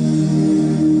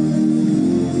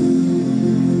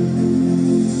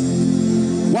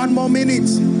 One more minute.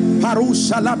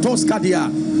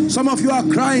 Some of you are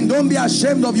crying. Don't be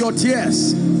ashamed of your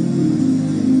tears.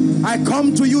 I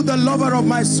come to you, the lover of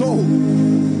my soul.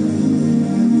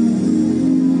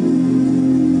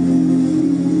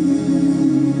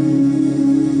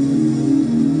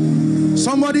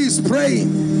 Somebody is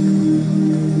praying.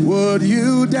 Would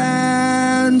you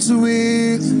dance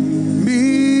with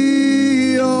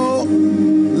me, oh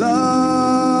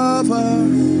lover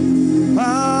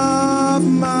of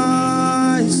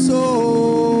my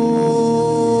soul,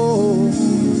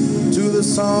 to the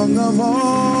song of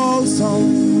all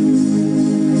songs?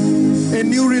 A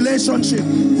new relationship.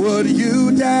 Would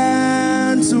you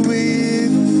dance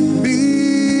with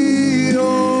me,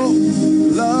 oh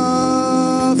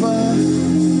lover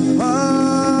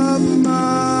of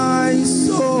my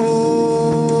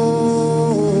soul,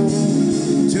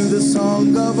 to the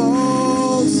song of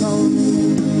all songs?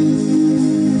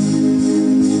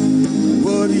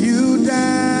 Would you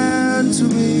dance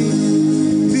with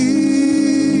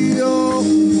me, oh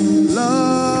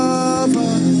lover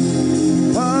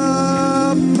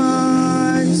of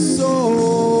my soul?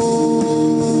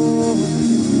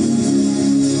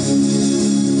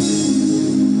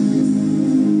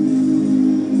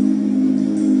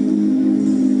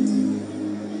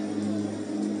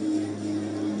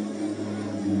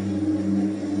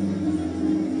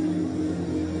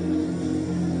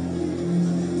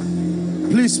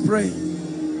 Please pray.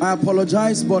 I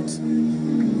apologize, but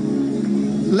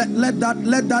let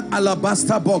that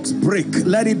alabaster box break.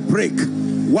 Let it break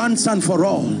once and for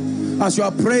all. As you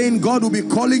are praying, God will be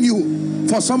calling you.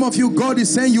 For some of you, God is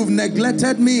saying, you've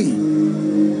neglected me.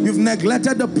 You've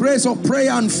neglected the praise of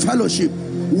prayer and fellowship.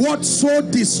 What so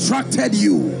distracted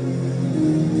you?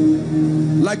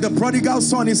 Like the prodigal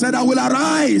son, he said, I will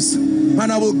arise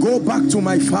and I will go back to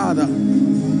my father.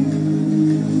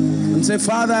 And say,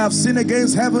 Father, I have sinned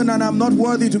against heaven and I'm not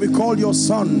worthy to be called your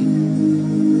son.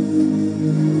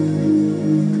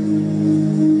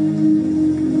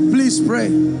 Please pray.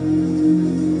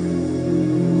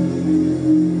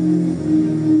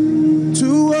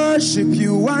 To worship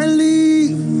you I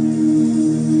live.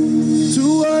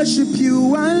 To worship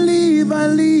you I live. I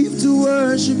live to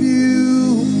worship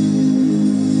you.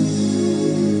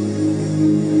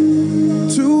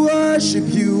 To worship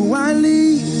you I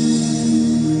live.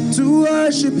 To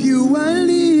worship you I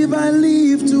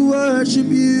live to worship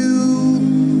you.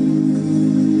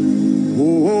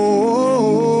 Oh, oh,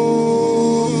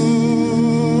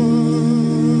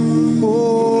 oh,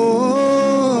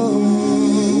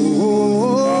 oh,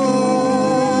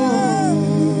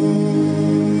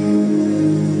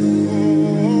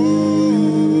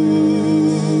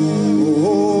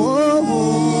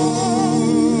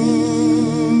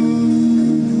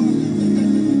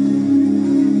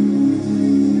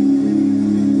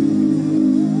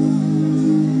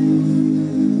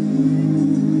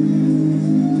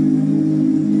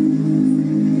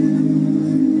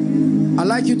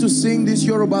 you to sing this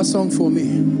Yoruba song for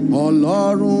me.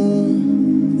 Ọlọ́run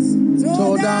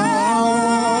tó dá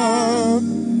ọ̀run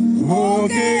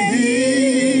òkè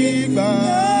ìgbà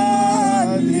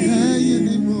ni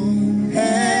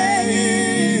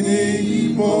ẹ̀yin ni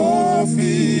mo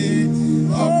fi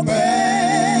ọpẹ́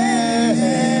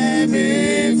mi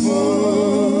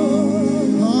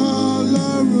fún.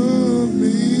 Ọlọ́run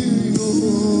mi o.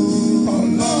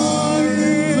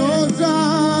 Ọlọ́run tó dá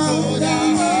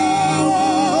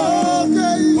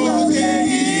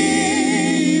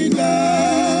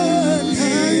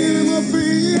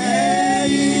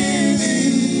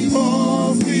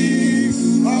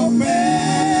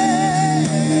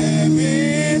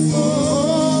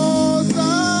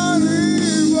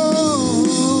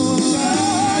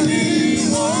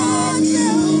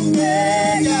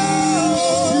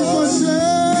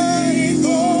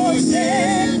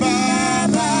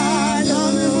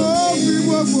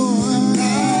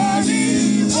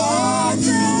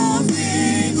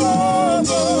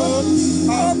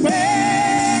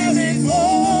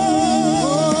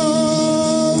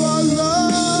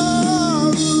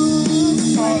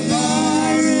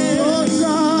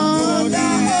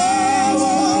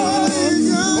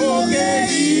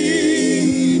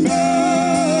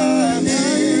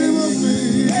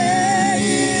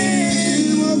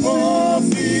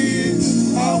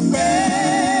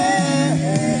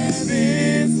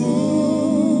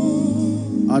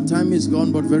time is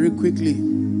gone, but very quickly,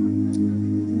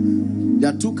 there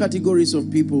are two categories of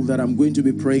people that I'm going to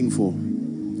be praying for.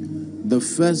 The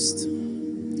first,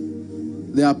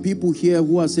 there are people here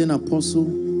who are saying, Apostle,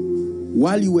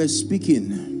 while you were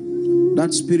speaking,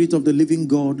 that Spirit of the living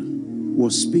God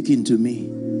was speaking to me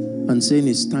and saying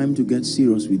it's time to get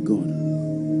serious with God.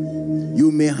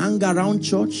 You may hang around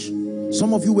church.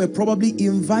 Some of you were probably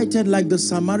invited like the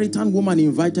Samaritan woman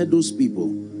invited those people.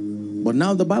 But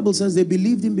now the Bible says they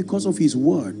believed him because of his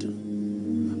word.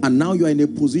 And now you are in a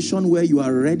position where you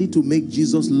are ready to make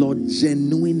Jesus Lord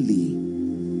genuinely,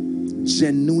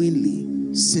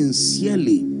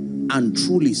 sincerely, and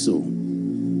truly so.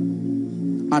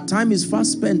 Our time is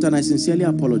fast spent and I sincerely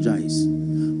apologize.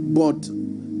 But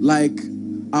like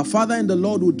our Father in the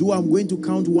Lord will do, I'm going to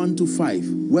count 1 to 5.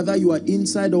 Whether you are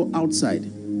inside or outside,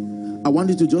 I want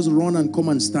you to just run and come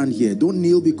and stand here. Don't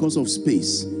kneel because of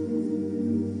space.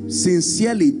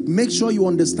 Sincerely, make sure you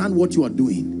understand what you are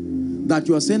doing. That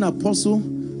you are saying, Apostle,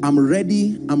 I'm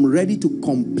ready to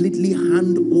completely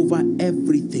hand over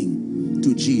everything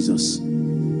to Jesus.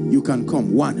 You can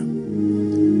come. 1.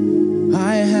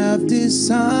 I have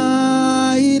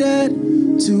decided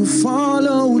to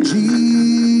follow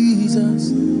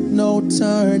Jesus. No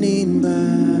turning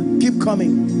back. Keep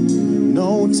coming.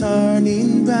 No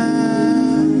turning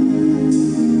back.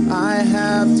 I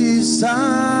have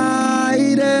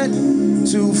decided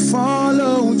to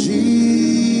follow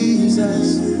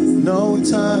Jesus. No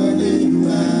turning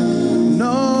back.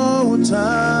 No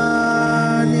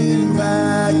turning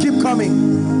back. Keep coming.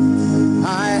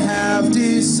 I have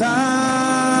decided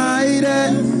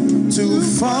to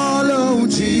follow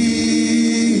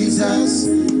Jesus.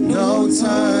 No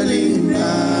turning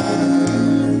back.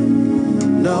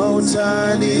 No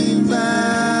turning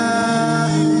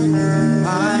back.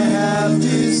 I have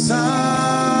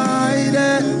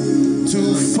decided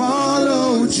to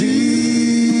follow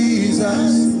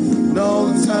Jesus.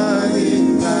 No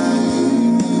turning back.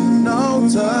 No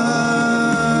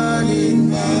turning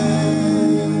back.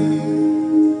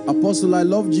 Apostle, I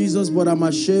love Jesus, but I'm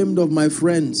ashamed of my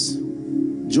friends.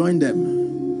 Join them.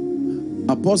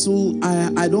 Apostle,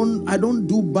 I don't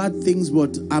do bad things,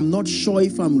 but I'm not sure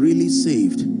if I'm really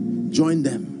saved. Join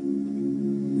them.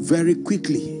 Very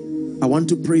quickly, I want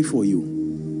to pray for you.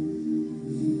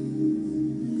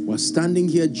 We're standing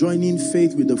here joining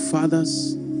faith with the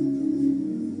fathers,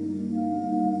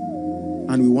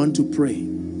 and we want to pray.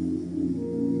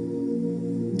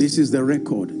 This is the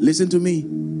record. Listen to me.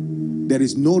 There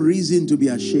is no reason to be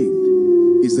ashamed.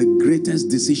 It's the greatest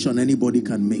decision anybody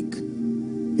can make.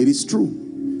 It is true.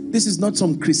 This is not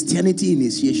some Christianity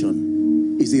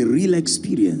initiation. It's a real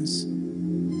experience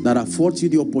that affords you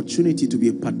the opportunity to be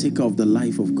a partaker of the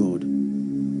life of God.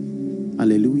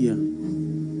 Hallelujah.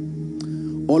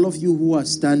 All of you who are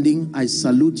standing, I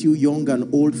salute you, young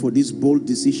and old, for this bold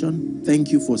decision.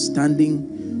 Thank you for standing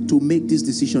to make this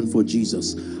decision for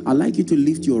Jesus. I'd like you to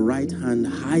lift your right hand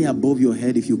high above your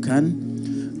head if you can.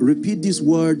 Repeat these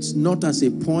words not as a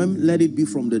poem. Let it be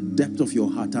from the depth of your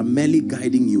heart. I'm merely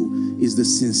guiding you. It's the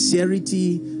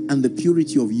sincerity and the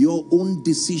purity of your own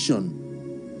decision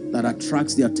that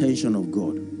attracts the attention of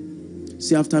God.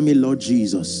 Say after me, Lord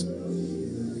Jesus,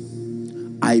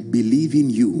 I believe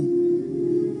in you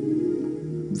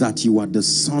that you are the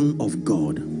Son of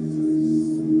God.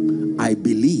 I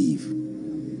believe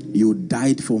you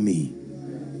died for me.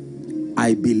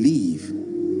 I believe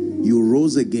you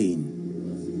rose again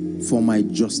for my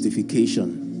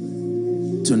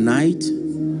justification. Tonight,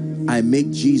 I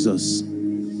make Jesus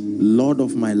Lord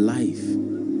of my life,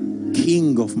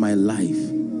 King of my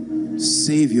life,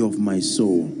 Savior of my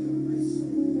soul.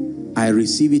 I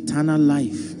receive eternal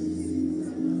life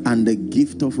and the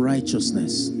gift of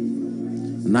righteousness.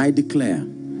 And I declare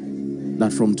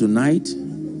that from tonight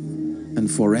and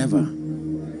forever,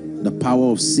 the power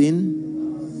of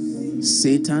sin,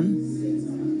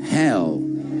 Satan, hell,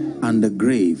 and the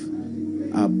grave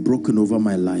are broken over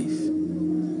my life.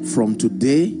 From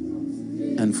today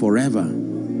and forever,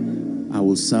 I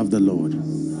will serve the Lord.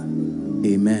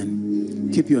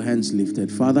 Amen. Keep your hands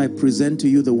lifted. Father, I present to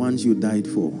you the ones you died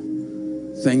for.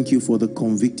 Thank you for the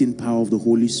convicting power of the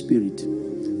Holy Spirit.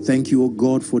 Thank you, O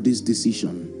God, for this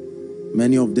decision.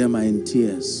 Many of them are in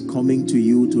tears, coming to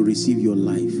you to receive your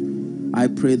life. I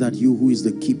pray that you, who is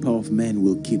the keeper of men,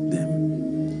 will keep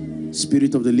them.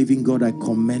 Spirit of the living God, I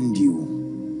commend you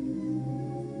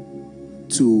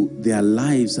to their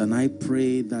lives, and I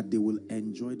pray that they will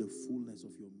enjoy the fullness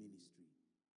of your ministry.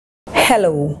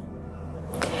 Hello.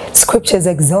 Scriptures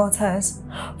exhort us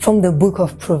from the book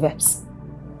of Proverbs.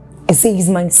 It says,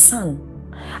 my son,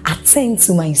 attend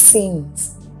to my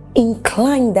sayings.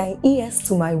 Incline thy ears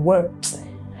to my words.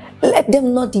 Let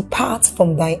them not depart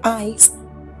from thy eyes,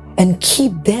 and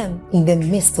keep them in the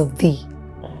midst of thee.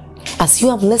 As you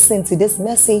have listened to this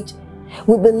message,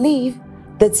 we believe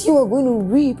that you are going to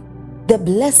reap the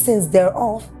blessings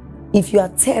thereof if you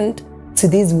attend to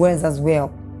these words as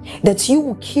well. That you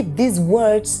will keep these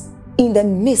words in the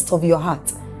midst of your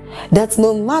heart. That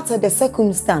no matter the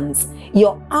circumstance,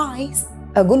 your eyes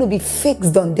are going to be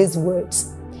fixed on these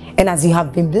words. And as you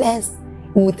have been blessed,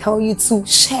 we will tell you to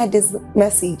share this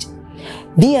message.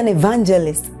 Be an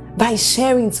evangelist by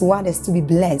sharing to others to be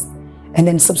blessed. And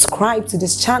then subscribe to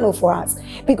this channel for us,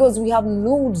 because we have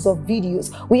loads of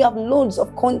videos, we have loads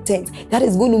of content that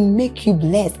is going to make you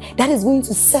blessed, that is going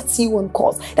to set you on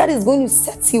course, that is going to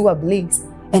set you ablaze.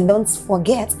 And don't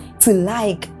forget to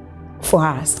like for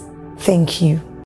us. Thank you.